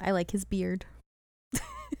Kira says, I like his beard.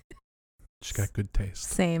 She's got good taste.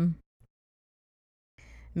 Same.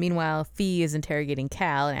 Meanwhile, Fee is interrogating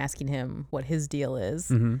Cal and asking him what his deal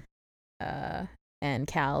is. And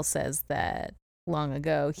Cal says that long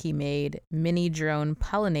ago he made mini drone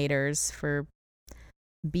pollinators for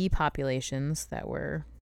bee populations that were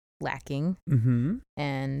lacking.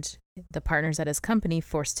 And the partners at his company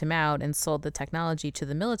forced him out and sold the technology to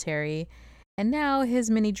the military. And now his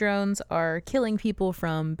mini drones are killing people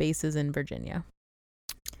from bases in Virginia.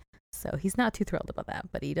 So he's not too thrilled about that,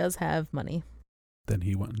 but he does have money. Then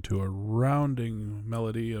he went into a rounding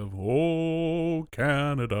melody of "Oh,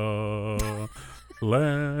 Canada,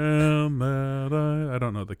 land that I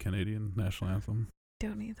don't know the Canadian national anthem.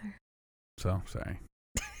 Don't either. So, sorry.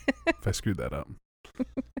 If I screwed that up.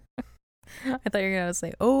 I thought you were going to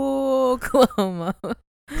say, "Oh, Oklahoma,"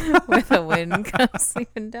 where the wind comes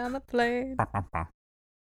sweeping down the plain.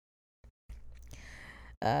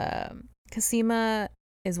 Cosima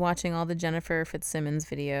is watching all the Jennifer Fitzsimmons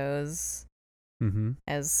videos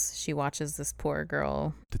as she watches this poor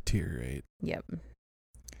girl deteriorate. Yep.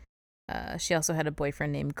 She also had a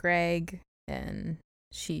boyfriend named Greg, and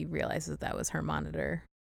she realizes that was her monitor.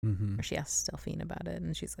 Or she asks Delphine about it,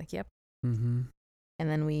 and she's like, yep. And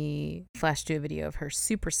then we flash to a video of her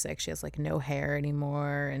super sick. She has like no hair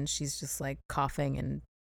anymore, and she's just like coughing and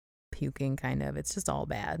puking kind of. It's just all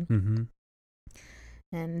bad.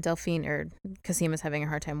 And Delphine, or Cosima's having a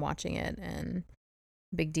hard time watching it, and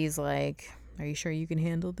Big D's like, are you sure you can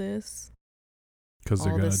handle this? Because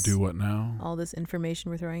they're going to do what now? All this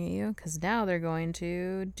information we're throwing at you? Because now they're going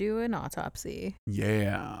to do an autopsy.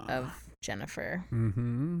 Yeah. Of Jennifer.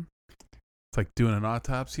 It's like doing an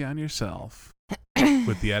autopsy on yourself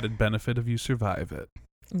with the added benefit of you survive it.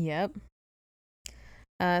 Yep.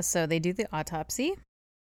 So they do the autopsy.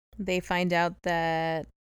 They find out that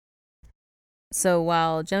so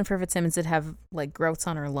while Jennifer Fitzsimmons did have like growths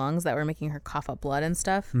on her lungs that were making her cough up blood and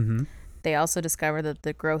stuff, they also discovered that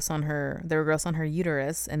there were growths on her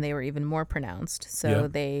uterus, and they were even more pronounced. So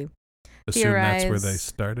they assume that's where they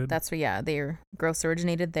started. That's where their growths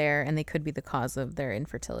originated there, and they could be the cause of their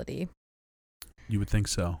infertility. You would think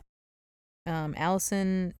so.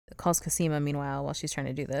 Allison calls Cosima meanwhile while she's trying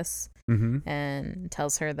to do this, and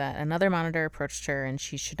tells her that another monitor approached her and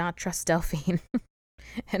she should not trust Delphine.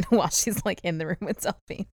 And while she's like in the room with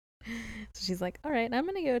Delphine, so she's like, all right, I'm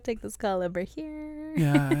gonna go take this call over here.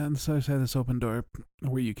 Yeah, and so I say this open door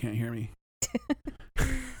where you can't hear me.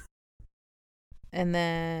 And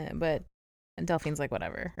Delphine's like,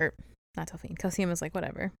 whatever. Or not Delphine, Cosima's like,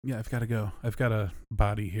 whatever. Yeah, I've got to go. I've got a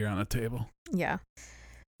body here on a table. Yeah.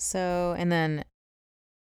 So, and then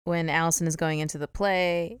when Allison is going into the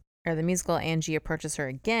play or the musical, Angie approaches her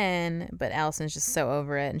again, but Allison's just so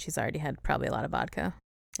over it, and she's already had probably a lot of vodka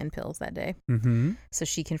and pills that day. So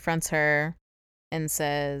she confronts her and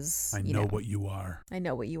says, I know what you are. I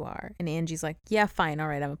know what you are. And Angie's like, yeah, fine. All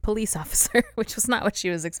right. I'm a police officer, which was not what she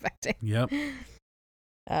was expecting. Yep.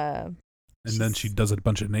 And then she does a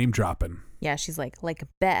bunch of name dropping. Yeah. She's like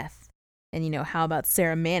Beth. And, how about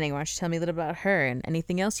Sarah Manning? Why don't you tell me a little about her and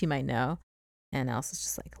anything else you might know? And Allison's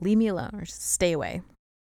just like, leave me alone or just stay away.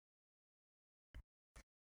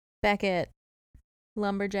 Back at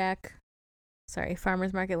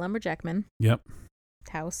Farmer's Market Lumberjackman. Yep.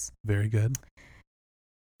 House. Very good.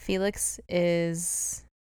 Felix is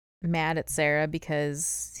mad at Sarah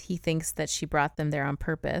because he thinks that she brought them there on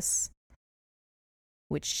purpose,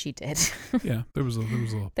 which she did. Yeah, there was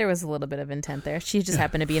a little bit of intent there. She just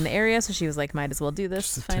happened to be in the area, so she was like, might as well do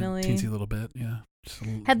this finally. Teensy little bit, yeah.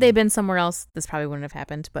 Had they been somewhere else, this probably wouldn't have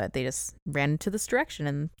happened, but they just ran into this direction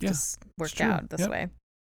and just worked out this way.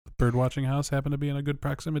 The bird watching house happened to be in a good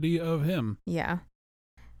proximity of him. Yeah.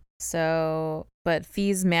 So, but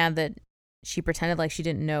Fee's mad that she pretended like she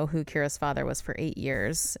didn't know who Kira's father was for 8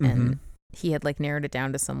 years. And he had like narrowed it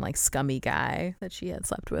down to some like scummy guy that she had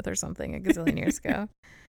slept with or something a gazillion years ago.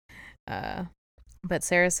 But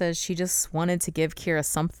Sarah says she just wanted to give Kira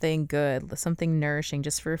something good, something nourishing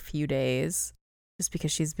just for a few days, just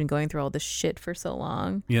because she's been going through all this shit for so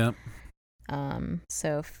long. Yep.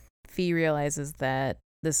 So Fee realizes that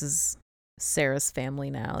this is Sarah's family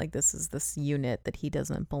now. Like, this is this unit that he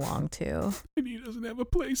doesn't belong to. And he doesn't have a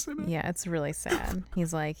place in it. Yeah, it's really sad.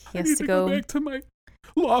 He's like, he I has need to go back to my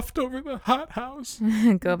loft over the hot house.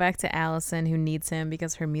 go back to Allison, who needs him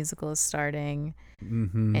because her musical is starting.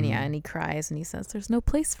 Mm-hmm. And he cries and he says, there's no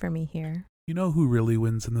place for me here. You know who really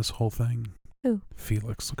wins in this whole thing? Who?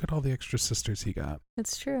 Felix. Look at all the extra sisters he got.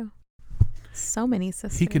 It's true. So many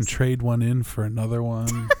sisters. He can trade one in for another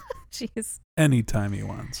one. Jeez. Anytime he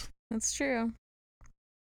wants. That's true.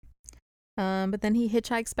 But then he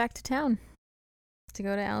hitchhikes back to town to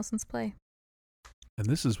go to Allison's play. And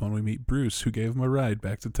this is when we meet Bruce, who gave him a ride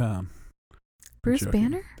back to town. Bruce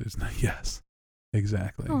Banner? Yes,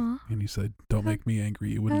 exactly. Aww. And he said, don't make me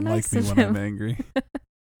angry. You wouldn't nice like me when I'm angry.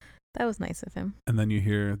 That was nice of him. And then you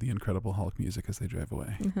hear the Incredible Hulk music as they drive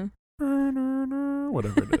away. Mm-hmm.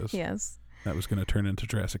 Whatever it is. Yes. That was going to turn into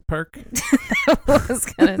Jurassic Park.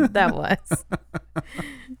 That was.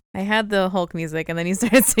 I had the Hulk music, and then he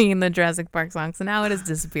started singing the Jurassic Park song, so now it has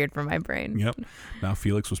disappeared from my brain. Yep. Now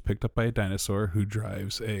Felix was picked up by a dinosaur who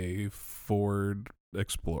drives a Ford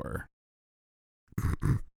Explorer.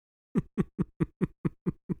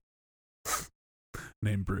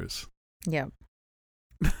 Named Bruce. Yep.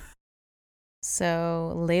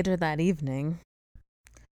 So later that evening,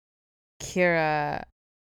 Kira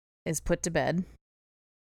is put to bed.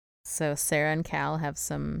 So Sarah and Cal have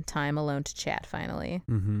some time alone to chat finally.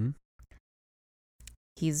 Mm-hmm.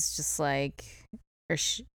 He's just like,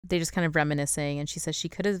 they just kind of reminiscing, and she says she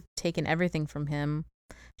could have taken everything from him.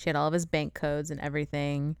 She had all of his bank codes and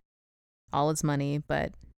everything, all his money,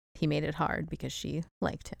 but he made it hard because she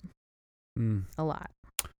liked him a lot.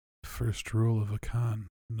 First rule of a con,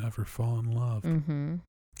 never fall in love. Mm-hmm.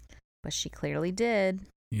 But she clearly did.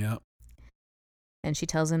 Yep. And she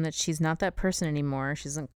tells him that she's not that person anymore. She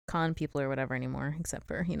doesn't con people or whatever anymore, except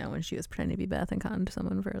for, when she was pretending to be Beth and conned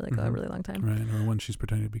someone for like a really long time. Right, or when she's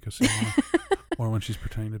pretending to be Cassandra. Or when she's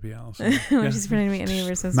pretending to be Allison. She's pretending to be any of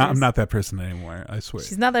her sisters. I'm not that person anymore, I swear.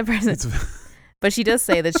 She's not that person. But she does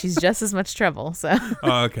say that she's just as much trouble, so.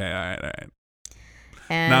 Oh, okay, all right.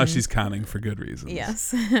 And now she's conning for good reasons.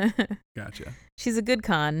 Yes. Gotcha. She's a good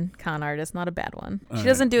con artist, not a bad one. She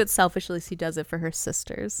doesn't do it selfishly. She does it for her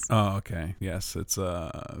sisters. Oh, okay. Yes, it's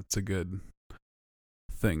a good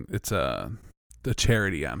thing. It's a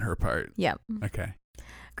charity on her part. Yep. Okay.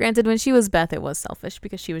 Granted, when she was Beth, it was selfish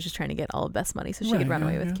because she was just trying to get all of Beth's money so she could run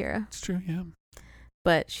away with Kira. It's true, yeah.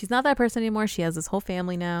 But she's not that person anymore. She has this whole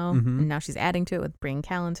family now, and now she's adding to it with bringing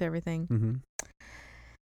Cal into everything. Mm-hmm.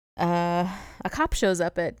 A cop shows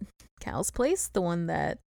up at Cal's place, the one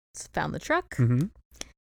that found the truck,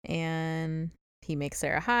 and he makes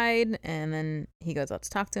Sarah hide, and then he goes out to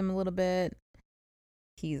talk to him a little bit.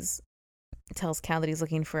 Tells Cal that he's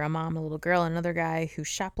looking for a mom, a little girl, and another guy who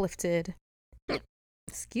shoplifted, at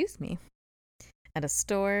a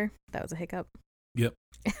store. That was a hiccup. Yep.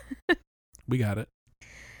 We got it.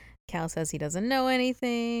 Cal says he doesn't know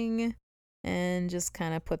anything and just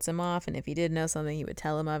kind of puts him off. And if he did know something, he would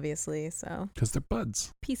tell him, obviously. So because they're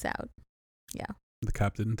buds. Peace out. Yeah. The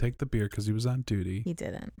cop didn't take the beer because he was on duty. He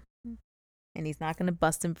didn't. And he's not going to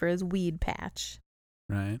bust him for his weed patch.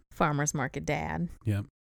 Right. Farmer's market dad. Yep.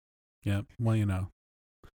 Well,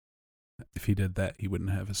 if he did that, he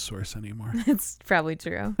wouldn't have his source anymore. It's probably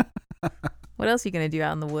true. What else are you going to do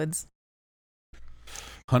out in the woods?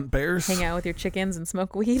 Hunt bears. Hang out with your chickens and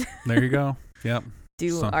smoke weed. There you go. Yep.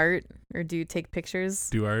 Do art or take pictures.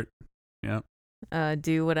 Do art. Yep.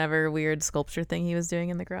 Do whatever weird sculpture thing he was doing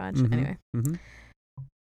in the garage. Mm-hmm. Anyway. Mm-hmm.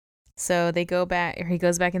 So he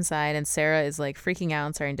goes back inside, and Sarah is like freaking out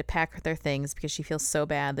and starting to pack their things because she feels so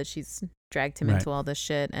bad that she's dragged him into all this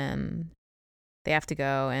shit, and they have to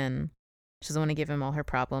go, and she doesn't want to give him all her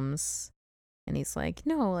problems. And he's like,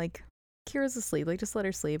 no, like, Kira's asleep, like, just let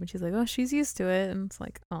her sleep. And she's like, oh, she's used to it. And it's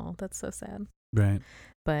like, oh, that's so sad. Right.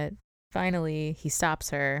 But finally he stops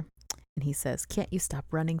her and he says, can't you stop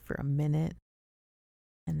running for a minute?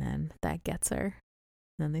 And then that gets her.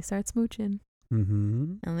 And then they start smooching.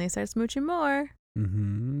 Mm-hmm. And they start smooching more.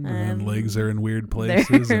 Mm-hmm. And then legs are in weird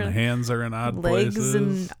places and hands are in odd places. Legs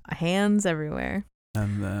and hands everywhere.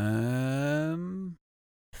 And then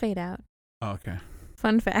fade out. Oh, okay.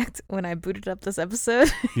 Fun fact, when I booted up this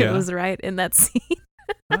episode, it was right in that scene.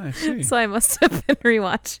 I see. So I must have been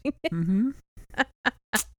rewatching it. Mm-hmm.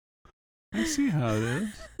 I see how it is.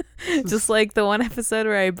 Just like the one episode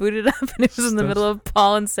where I booted up and it was in the middle of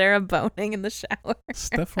Paul and Sarah boning in the shower.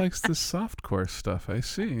 Steph likes the softcore stuff. I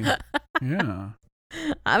see. Yeah.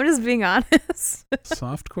 I'm just being honest.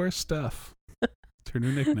 Softcore Steph. It's her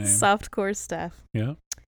new nickname. Softcore Steph. Yeah.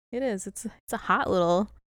 It is. It's a hot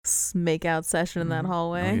little makeout session in that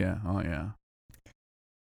hallway. Oh yeah.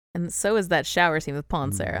 And so is that shower scene with Paul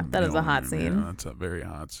and Sarah. That is a hot scene. Yeah, that's a very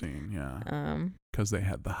hot scene. Yeah. Because they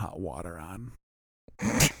had the hot water on.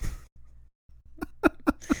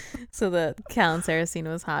 So the Cal and Sarah scene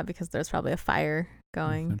was hot because there's probably a fire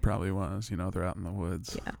going. It probably was. They're out in the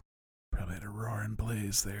woods. Yeah. Probably had a roaring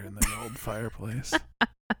blaze there in the old fireplace.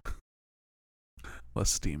 Less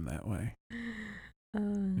steam that way.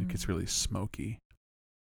 It gets really smoky.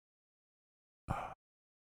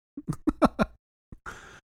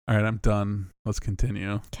 All right, I'm done. Let's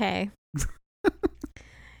continue. Okay.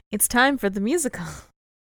 It's time for the musical.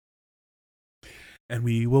 And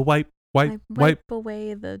we will wipe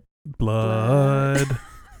away the blood.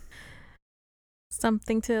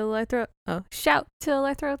 Something till our throat. Oh, shout till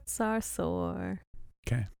our throats are sore.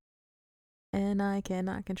 Okay. And I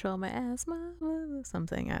cannot control my asthma.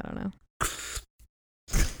 Something, I don't know.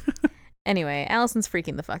 Anyway, Allison's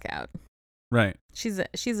freaking the fuck out. Right. She's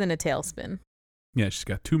in a tailspin. Yeah, she's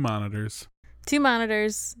got 2 monitors. 2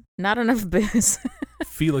 monitors, not enough booze.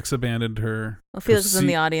 Felix abandoned her. Well, Felix is in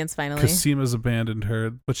the audience finally. Cosima's abandoned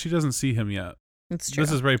her, but she doesn't see him yet. It's true.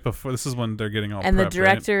 This is right before. This is when they're getting all. And prepped, the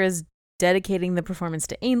director is dedicating the performance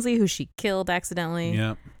to Ainsley, who she killed accidentally.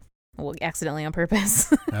 Yep. Well, accidentally on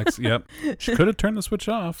purpose. Yep. She could have turned the switch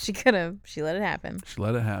off. She could have. She let it happen.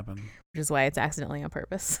 Which is why it's accidentally on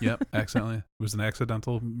purpose. Yep. Accidentally. It was an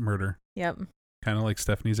accidental murder. Yep. Kind of like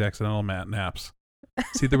Stephanie's accidental naps.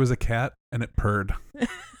 See, there was a cat and it purred.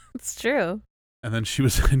 It's true. And then she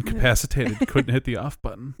was incapacitated, couldn't hit the off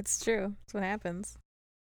button. It's true. That's what happens.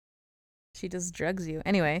 She just drugs you.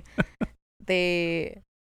 Anyway, they're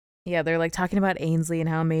like talking about Ainsley and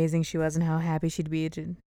how amazing she was and how happy she'd be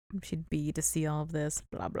to see all of this,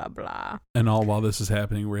 blah, blah, blah. And all while this is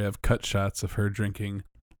happening, we have cut shots of her drinking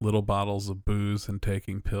little bottles of booze and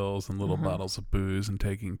taking pills and little bottles of booze and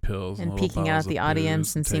taking pills. And peeking out at the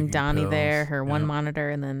audience and seeing Donnie there, her one monitor,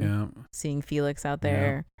 and then seeing Felix out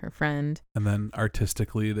there, her friend. And then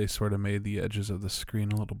artistically, they sort of made the edges of the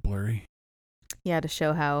screen a little blurry. Yeah, to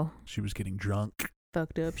show how she was getting drunk.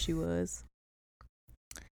 Fucked up she was.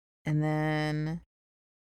 And then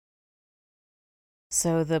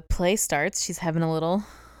so the play starts. She's having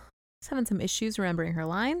some issues remembering her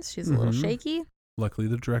lines. She's a little shaky. Luckily,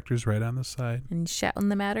 the director's right on the side. And shouting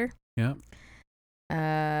them at her. Yeah.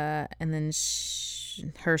 And then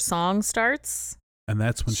her song starts. And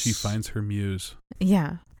that's when she finds her muse.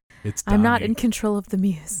 Yeah. It's Donnie. I'm not in control of the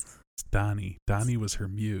muse. It's Donnie. Donnie was her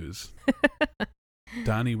muse.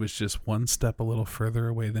 Donnie was just one step a little further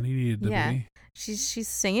away than he needed to be. She's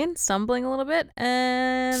singing, stumbling a little bit,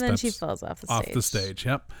 and then she falls off the stage. Off the stage,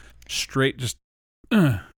 yep. Straight, just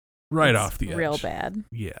right off the edge. Real bad.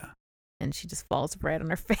 Yeah. And she just falls right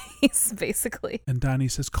on her face, basically. And Donnie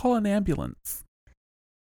says, call an ambulance.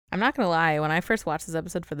 I'm not going to lie. When I first watched this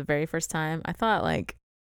episode for the very first time, I thought,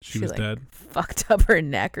 she was dead. Fucked up her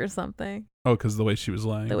neck or something. Oh, because the way she was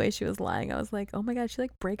lying. The way she was lying. I was like, oh my God, she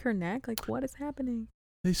break her neck? What is happening?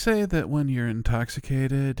 They say that when you're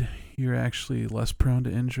intoxicated, you're actually less prone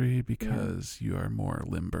to injury because you are more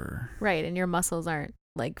limber. Right. And your muscles aren't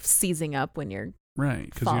seizing up when you're right.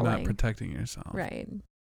 Because you're not protecting yourself. Right.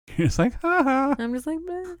 You're just like, ha ha. I'm just like,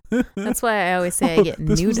 bleh. That's why I always say I get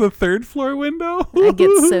This was the 3rd floor window? I get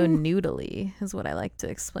so noodly, is what I like to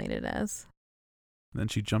explain it as. And then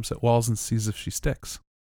she jumps at walls and sees if she sticks.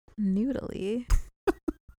 Noodly.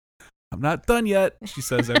 I'm not done yet, she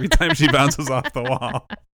says every time she bounces off the wall.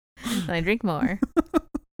 Then I drink more.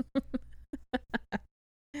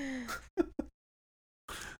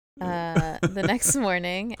 The next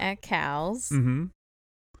morning at Cal's,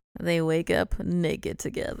 they wake up naked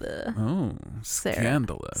together. Oh,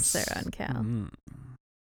 scandalous. Sarah and Cal.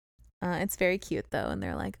 It's very cute, though, and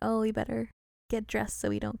they're like, oh, we better get dressed so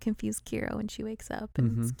we don't confuse Kira when she wakes up,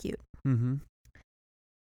 and it's cute.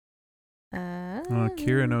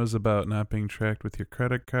 Kira knows about not being tracked with your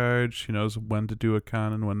credit card. She knows when to do a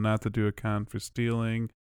con and when not to do a con for stealing.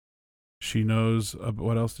 She knows...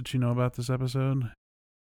 what else did she know about this episode?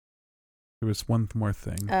 There was one more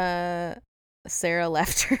thing. Sarah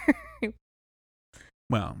left her.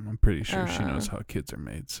 Well, I'm pretty sure she knows how kids are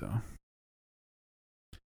made, so...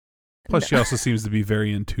 Plus, she also seems to be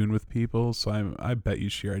very in tune with people, so I bet you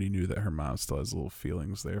she already knew that her mom still has little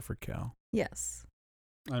feelings there for Cal. Yes.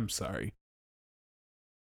 I'm sorry.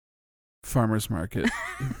 Farmer's market.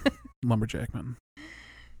 Lumberjackman.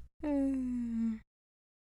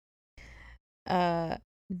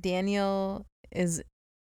 Daniel is,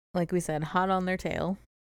 like we said, hot on their tail.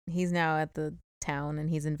 He's now at the town and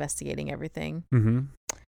he's investigating everything. Mm-hmm.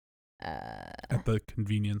 At the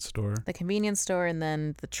convenience store. The convenience store, and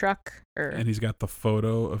then the truck. And he's got the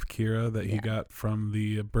photo of Kira that he got from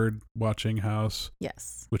the bird watching house.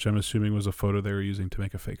 Yes. Which I'm assuming was a photo they were using to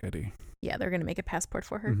make a fake ID. Yeah, they're going to make a passport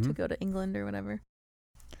for her to go to England or whatever.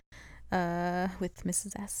 With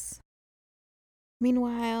Mrs. S.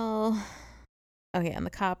 Meanwhile... Okay, and the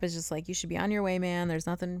cop is just like, you should be on your way, man. There's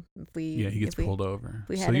nothing. He gets pulled over.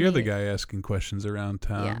 So you're the guy asking questions around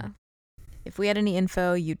town. Yeah. If we had any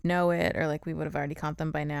info, you'd know it, or like we would have already caught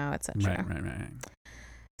them by now, etc. Right.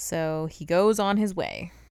 So he goes on his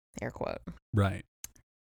way, air quote. Right.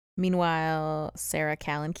 Meanwhile, Sarah,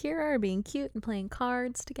 Cal, and Kira are being cute and playing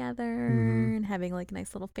cards together and having like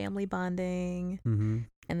nice little family bonding. Mm-hmm.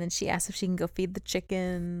 And then she asks if she can go feed the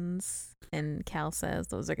chickens. And Cal says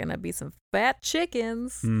those are going to be some fat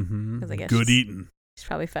chickens. Mm-hmm. I guess good eating. She's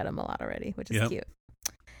probably fed them a lot already, which is cute.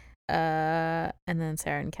 And then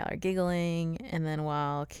Sarah and Cal are giggling. And then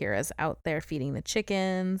while Kira's out there feeding the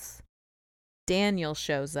chickens, Daniel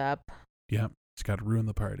shows up. Yep. He's got to ruin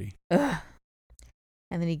the party. Ugh.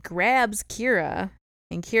 And then he grabs Kira.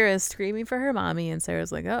 And Kira's screaming for her mommy. And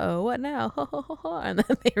Sarah's like, uh-oh, what now? And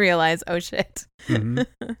then they realize, oh, shit.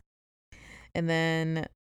 Mm-hmm. And then...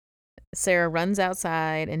 Sarah runs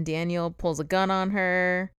outside and Daniel pulls a gun on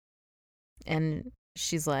her and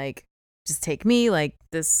she's like, just take me, like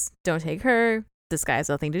this, don't take her. This guy has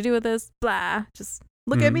nothing to do with this, blah, just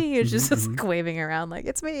look at me. And she's just like, waving around like,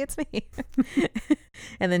 it's me.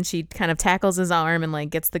 And then she kind of tackles his arm and like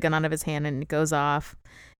gets the gun out of his hand and it goes off.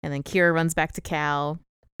 And then Kira runs back to Cal.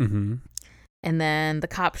 Mm-hmm. And then the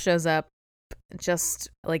cop shows up just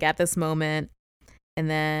like at this moment. And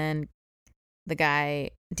then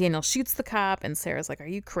Daniel shoots the cop and Sarah's like, are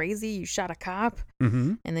you crazy? You shot a cop?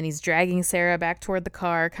 Mm-hmm. And then he's dragging Sarah back toward the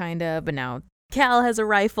car, kind of. But now Cal has a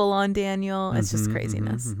rifle on Daniel. It's just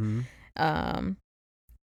craziness. Mm-hmm.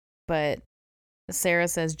 But Sarah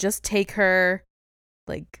says, just take her.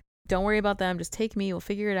 Like, don't worry about them. Just take me. We'll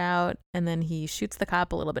figure it out. And then he shoots the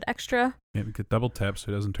cop a little bit extra. Yeah, we could double tap so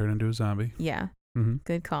he doesn't turn into a zombie. Yeah. Mm-hmm.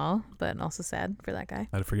 Good call, but also sad for that guy.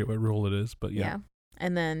 I forget what role it is, but yeah.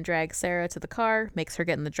 And then drags Sarah to the car, makes her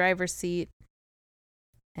get in the driver's seat,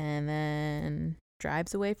 and then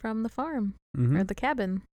drives away from the farm or the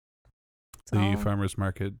cabin. The farmer's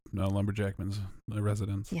market, Lumberjackman's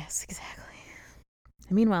residence. Yes, exactly.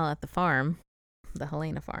 And meanwhile, at the farm, the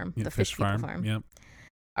Helena farm, the fish farm. Yep.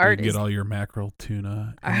 Art you can get all your mackerel,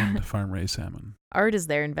 tuna, and farm-raised salmon. Art is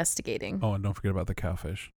there investigating. Oh, and don't forget about the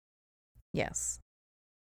cowfish. Yes.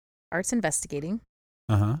 Art's investigating.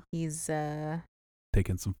 Uh-huh. He's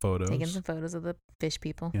taking some photos. Of the fish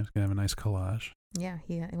people. Yeah, he's going to have a nice collage. Yeah,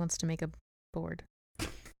 he wants to make a board.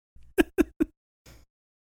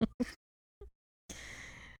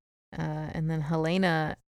 And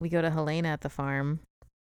then we go to Helena at the farm.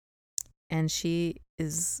 And she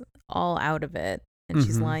is all out of it. And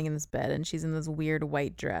she's lying in this bed. And she's in this weird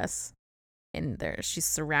white dress. And she's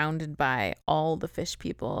surrounded by all the fish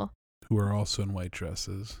people. Who are also in white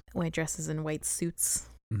dresses. White dresses and white suits.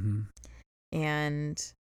 Mm-hmm.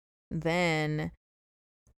 And then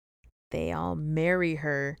they all marry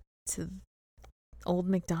her to old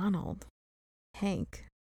MacDonald, Hank.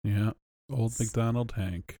 Yeah, old MacDonald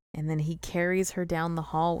Hank. And then he carries her down the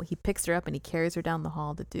hall. He picks her up and he carries her down the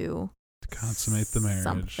hall to consummate the marriage.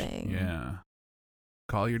 Something. Yeah.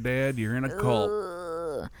 Call your dad, you're in a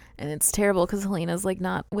cult. And it's terrible because Helena's like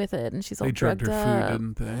not with it and she's all drugged up. They drugged her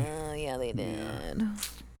food, didn't they? Yeah, they did. Yeah.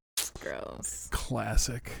 Gross.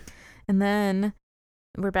 Classic. And then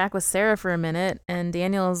we're back with Sarah for a minute, and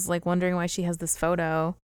Daniel's like wondering why she has this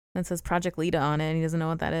photo that says Project Lita on it, and he doesn't know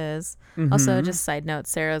what that is. Mm-hmm. Also, just side note,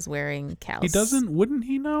 Sarah's wearing Cal's. He doesn't? Wouldn't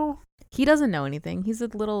he know? He doesn't know anything. He's a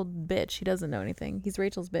little bitch. He doesn't know anything. He's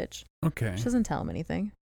Rachel's bitch. Okay. She doesn't tell him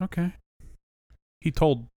anything. Okay. He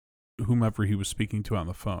told whomever he was speaking to on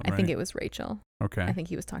the phone, right? I think it was Rachel. Okay. I think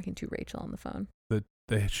he was talking to Rachel on the phone.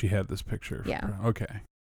 She had this picture. Yeah. Okay.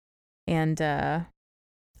 And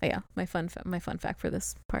yeah, my fun fact for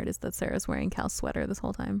this part is that Sarah's wearing Cal's sweater this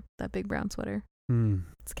whole time. That big brown sweater.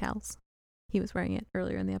 It's Cal's. He was wearing it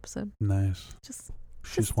earlier in the episode. Nice.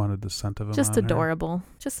 She just wanted the scent of him. Just on adorable. Her.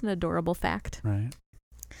 Just an adorable fact. Right.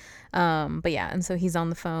 But yeah, and so he's on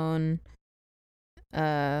the phone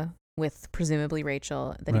with presumably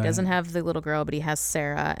Rachel. Then he doesn't have the little girl, but he has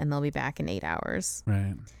Sarah, and they'll be back in 8 hours.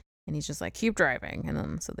 Right. And he's just like, keep driving. And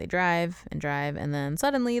then so they drive. And then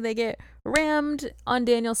suddenly they get rammed on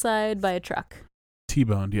Daniel's side by a truck.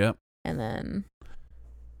 T-boned, yep. And then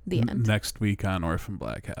the end. Next week on Orphan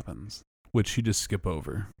Black happens, which you just skip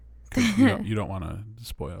over. You don't want to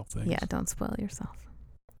spoil things. Yeah, don't spoil yourself.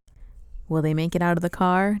 Will they make it out of the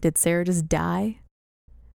car? Did Sarah just die?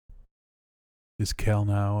 Is Cal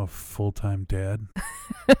now a full-time dad?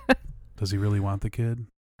 Does he really want the kid?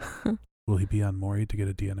 Will he be on Maury to get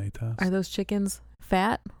a DNA test? Are those chickens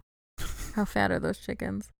fat? How fat are those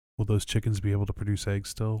chickens? Will those chickens be able to produce eggs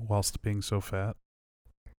still whilst being so fat?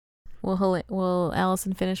 Will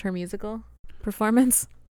Allison finish her musical performance?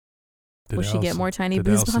 Will she get more tiny booze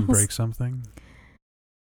balls? Did Allison break something?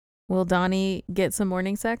 Will Donnie get some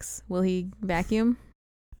morning sex? Will he vacuum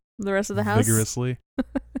the rest of the house? Vigorously?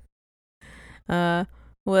 Will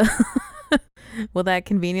that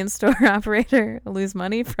convenience store operator lose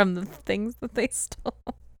money from the things that they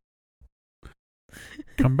stole?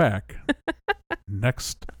 Come back.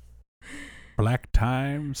 Next black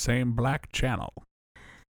time, same black channel.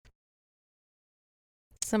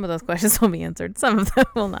 Some of those questions will be answered. Some of them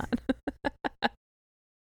will not.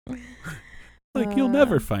 You'll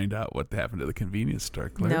never find out what happened to the convenience store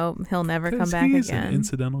clerk. Nope, he'll never come back he's again. An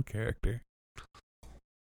incidental character.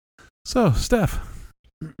 So, Steph,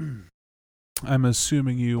 I'm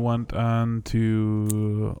assuming you went on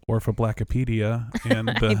to Orpha Blackopedia and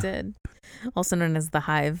I did, also known as the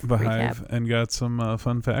Hive. Hive, and got some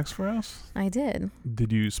fun facts for us. I did.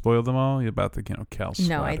 Did you spoil them all about the Cal sweater?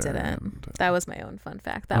 No, I didn't. That was my own fun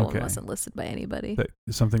fact. That one wasn't listed by anybody.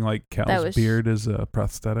 Something like Cal's beard is a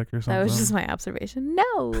prosthetic or something. That was just my observation.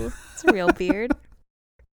 No, it's a real beard.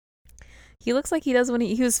 He looks like he does when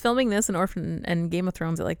he was filming this in Orphan and Game of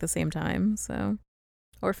Thrones at like the same time. So,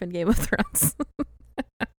 Orphan Game of Thrones.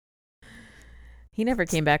 He never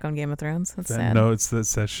came back on Game of Thrones. That's sad. No, it's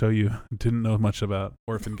that show you didn't know much about.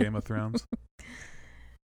 Orphan Game of Thrones.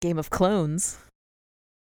 Game of Clones.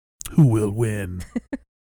 Who will win?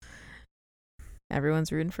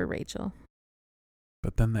 Everyone's rooting for Rachel.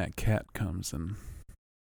 But then that cat comes and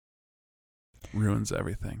ruins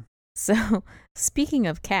everything. So, speaking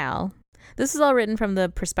of Cal, this is all written from the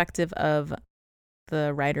perspective of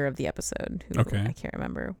the writer of the episode. Who I can't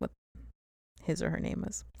remember what his or her name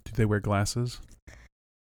was. Do they wear glasses?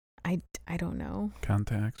 I don't know.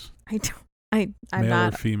 Contacts? I don't. I'm Male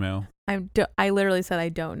not. Or female? I literally said I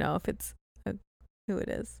don't know if it's who it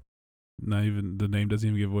is. Not even the name doesn't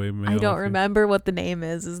even give away. Male I don't remember what the name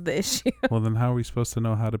is the issue. Well, then how are we supposed to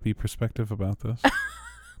know how to be perspective about this?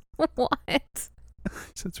 What?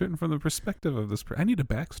 So it's written from the perspective of this. I need a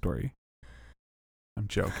backstory. I'm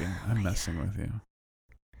joking. I'm messing with you.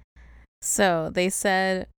 So they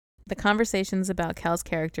said the conversations about Cal's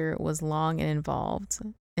character was long and involved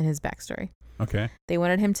in his backstory. Okay. They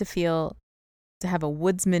wanted him to have a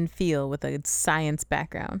woodsman feel with a science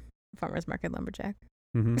background. Farmer's market lumberjack.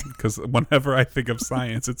 Because whenever I think of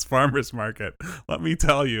science, it's farmer's market. Let me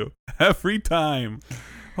tell you, every time.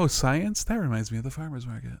 Oh, science? That reminds me of the farmer's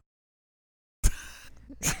market.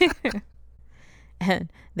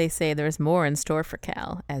 And they say there's more in store for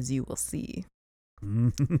Cal, as you will see.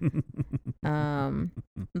 The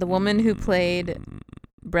woman who played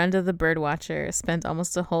Brenda the Birdwatcher spent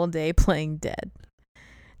almost a whole day playing dead.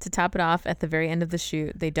 To top it off, at the very end of the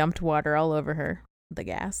shoot, they dumped water all over her, the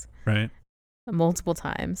gas. Right. Multiple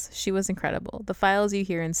times. She was incredible. The files you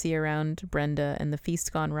hear and see around Brenda and the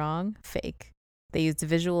feast gone wrong, fake. They used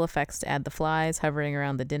visual effects to add the flies hovering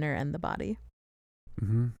around the dinner and the body.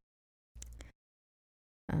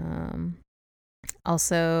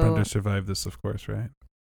 Also, Brenda survived this, of course, right?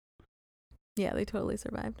 Yeah, they totally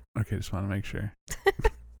survived. Okay, just want to make sure.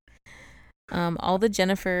 All the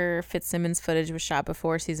Jennifer Fitzsimmons footage was shot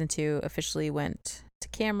before season 2 officially went to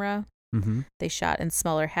camera. They shot in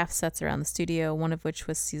smaller half sets around the studio, one of which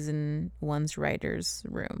was season 1's writer's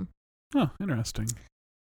room. Oh, interesting.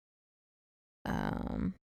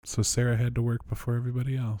 So Sarah had to work before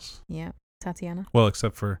everybody else. Yeah, Tatiana. Well,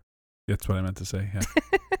 except for, that's what I meant to say, yeah.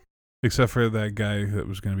 Except for that guy that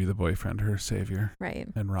was going to be the boyfriend, her savior. Right.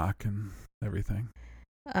 And rock and everything.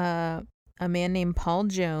 A man named Paul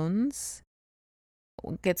Jones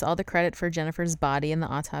gets all the credit for Jennifer's body in the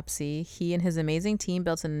autopsy. He and his amazing team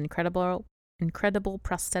built an incredible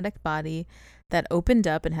prosthetic body that opened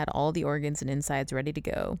up and had all the organs and insides ready to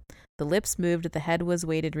go. The lips moved, the head was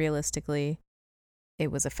weighted realistically.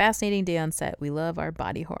 It was a fascinating day on set. We love our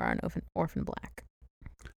body horror on Orphan Black.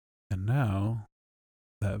 And now,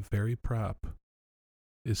 that very prop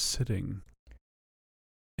is sitting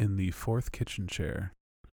in the 4th kitchen chair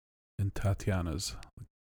in Tatiana's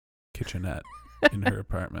kitchenette in her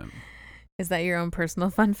apartment. Is that your own personal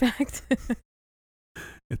fun fact?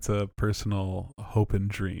 It's a personal hope and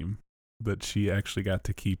dream that she actually got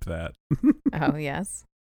to keep that. Oh, yes.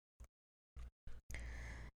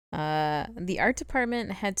 The art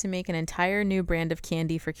department had to make an entire new brand of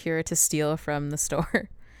candy for Kira to steal from the store.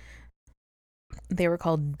 They were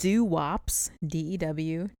called Doo-Wops,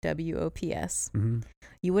 DEWWOPS. Mm-hmm.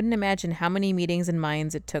 You wouldn't imagine how many meetings and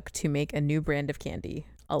minds it took to make a new brand of candy.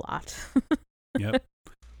 A lot. Yep.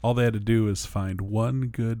 All they had to do was find one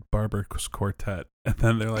good barber quartet, and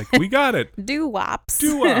then they're like, we got it. Doo-Wops.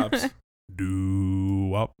 Doo-Wops.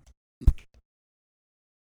 Doo-Wop.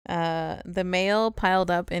 The mail piled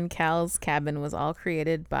up in Cal's cabin was all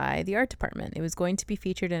created by the art department. It was going to be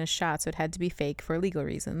featured in a shot, so it had to be fake for legal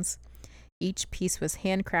reasons. Each piece was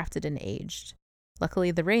handcrafted and aged. Luckily,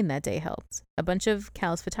 the rain that day helped. A bunch of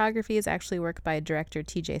Cal's photography is actually work by director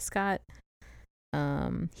T.J. Scott.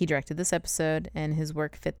 He directed this episode, and his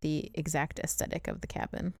work fit the exact aesthetic of the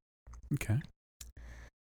cabin. Okay.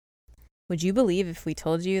 Would you believe if we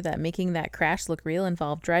told you that making that crash look real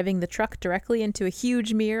involved driving the truck directly into a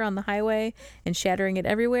huge mirror on the highway and shattering it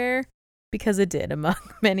everywhere? Because it did, among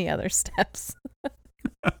many other steps.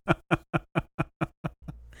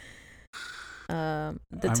 I'm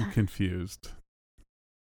confused.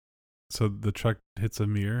 So the truck hits a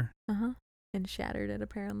mirror? Uh-huh. And shattered it,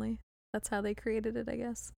 apparently. That's how they created it, I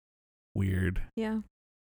guess. Weird. Yeah.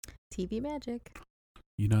 TV magic.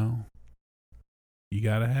 You know, you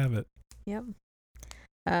gotta have it. Yep.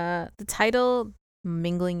 The title,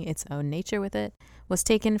 mingling its own nature with it, was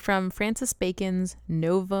taken from Francis Bacon's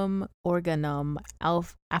Novum Organum,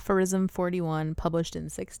 Aphorism 41, published in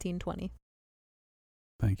 1620.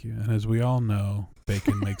 Thank you. And as we all know,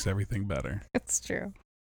 bacon makes everything better. It's true.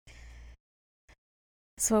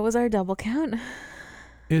 So what was our double count?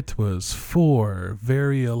 It was 4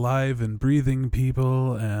 very alive and breathing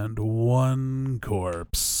people and 1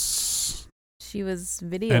 corpse. She was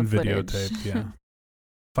videotaped, yeah.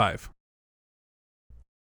 5.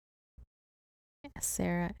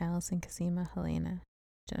 Sarah, Allison, Cosima, Helena,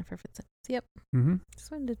 Jennifer Fitzsimmons. Yep. Mm-hmm. Just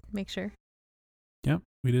wanted to make sure. Yep.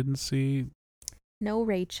 We didn't see... No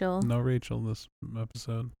Rachel. No Rachel this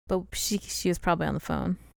episode. But she was probably on the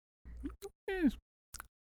phone.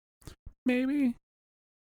 Maybe.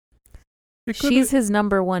 She's his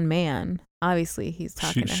number one man. Obviously, he's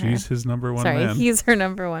talking to her. She's his number one man. Sorry, he's her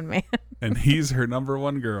number one man. And he's her number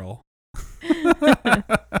one girl.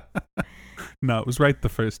 No, it was right the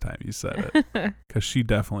first time you said it. Because she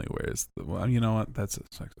definitely wears the... Well, you know what? That's a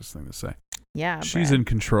sexist thing to say. Yeah, She's Brad. in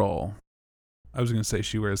control. I was going to say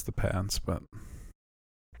she wears the pants, but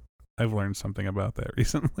I've learned something about that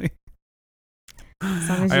recently.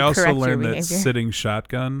 I also learned that sitting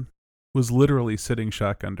shotgun was literally sitting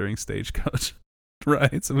shotgun during Stagecoach.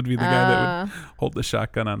 Right? So it would be the guy that would hold the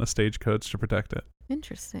shotgun on a Stagecoach to protect it.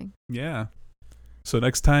 Interesting. Yeah. So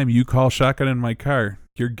next time you call shotgun in my car,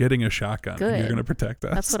 you're getting a shotgun. Good. You're going to protect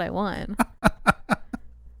us. That's what I want.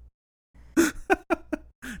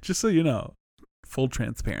 Just so you know, full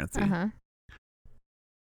transparency. Uh-huh.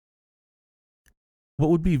 What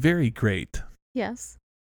would be very great Yes.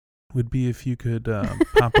 would be if you could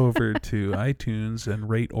pop over to iTunes and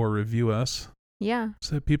rate or review us. Yeah.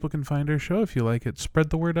 So that people can find our show if you like it. Spread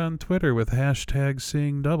the word on Twitter with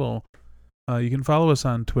 #SeeingDouble. You can follow us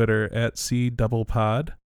on Twitter at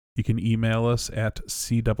 @SeeDoublePod. You can email us at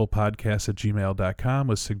seedoublepodcast@gmail.com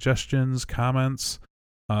with suggestions, comments,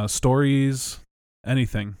 stories,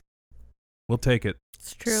 anything. We'll take it.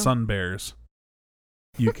 It's true. Sun bears.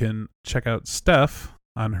 You can check out Steph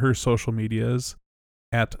on her social medias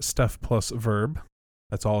at Steph+Verb.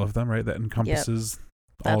 That's all of them, right? That encompasses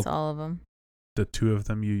That's all of them. The 2 of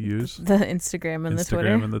them you use. The Instagram and the Twitter.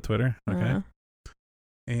 Instagram and the Twitter. Okay. Uh-huh.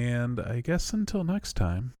 And I guess until next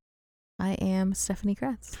time. I am Stephanie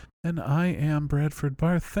Kratz. And I am Bradford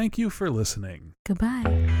Barth. Thank you for listening.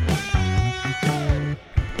 Goodbye.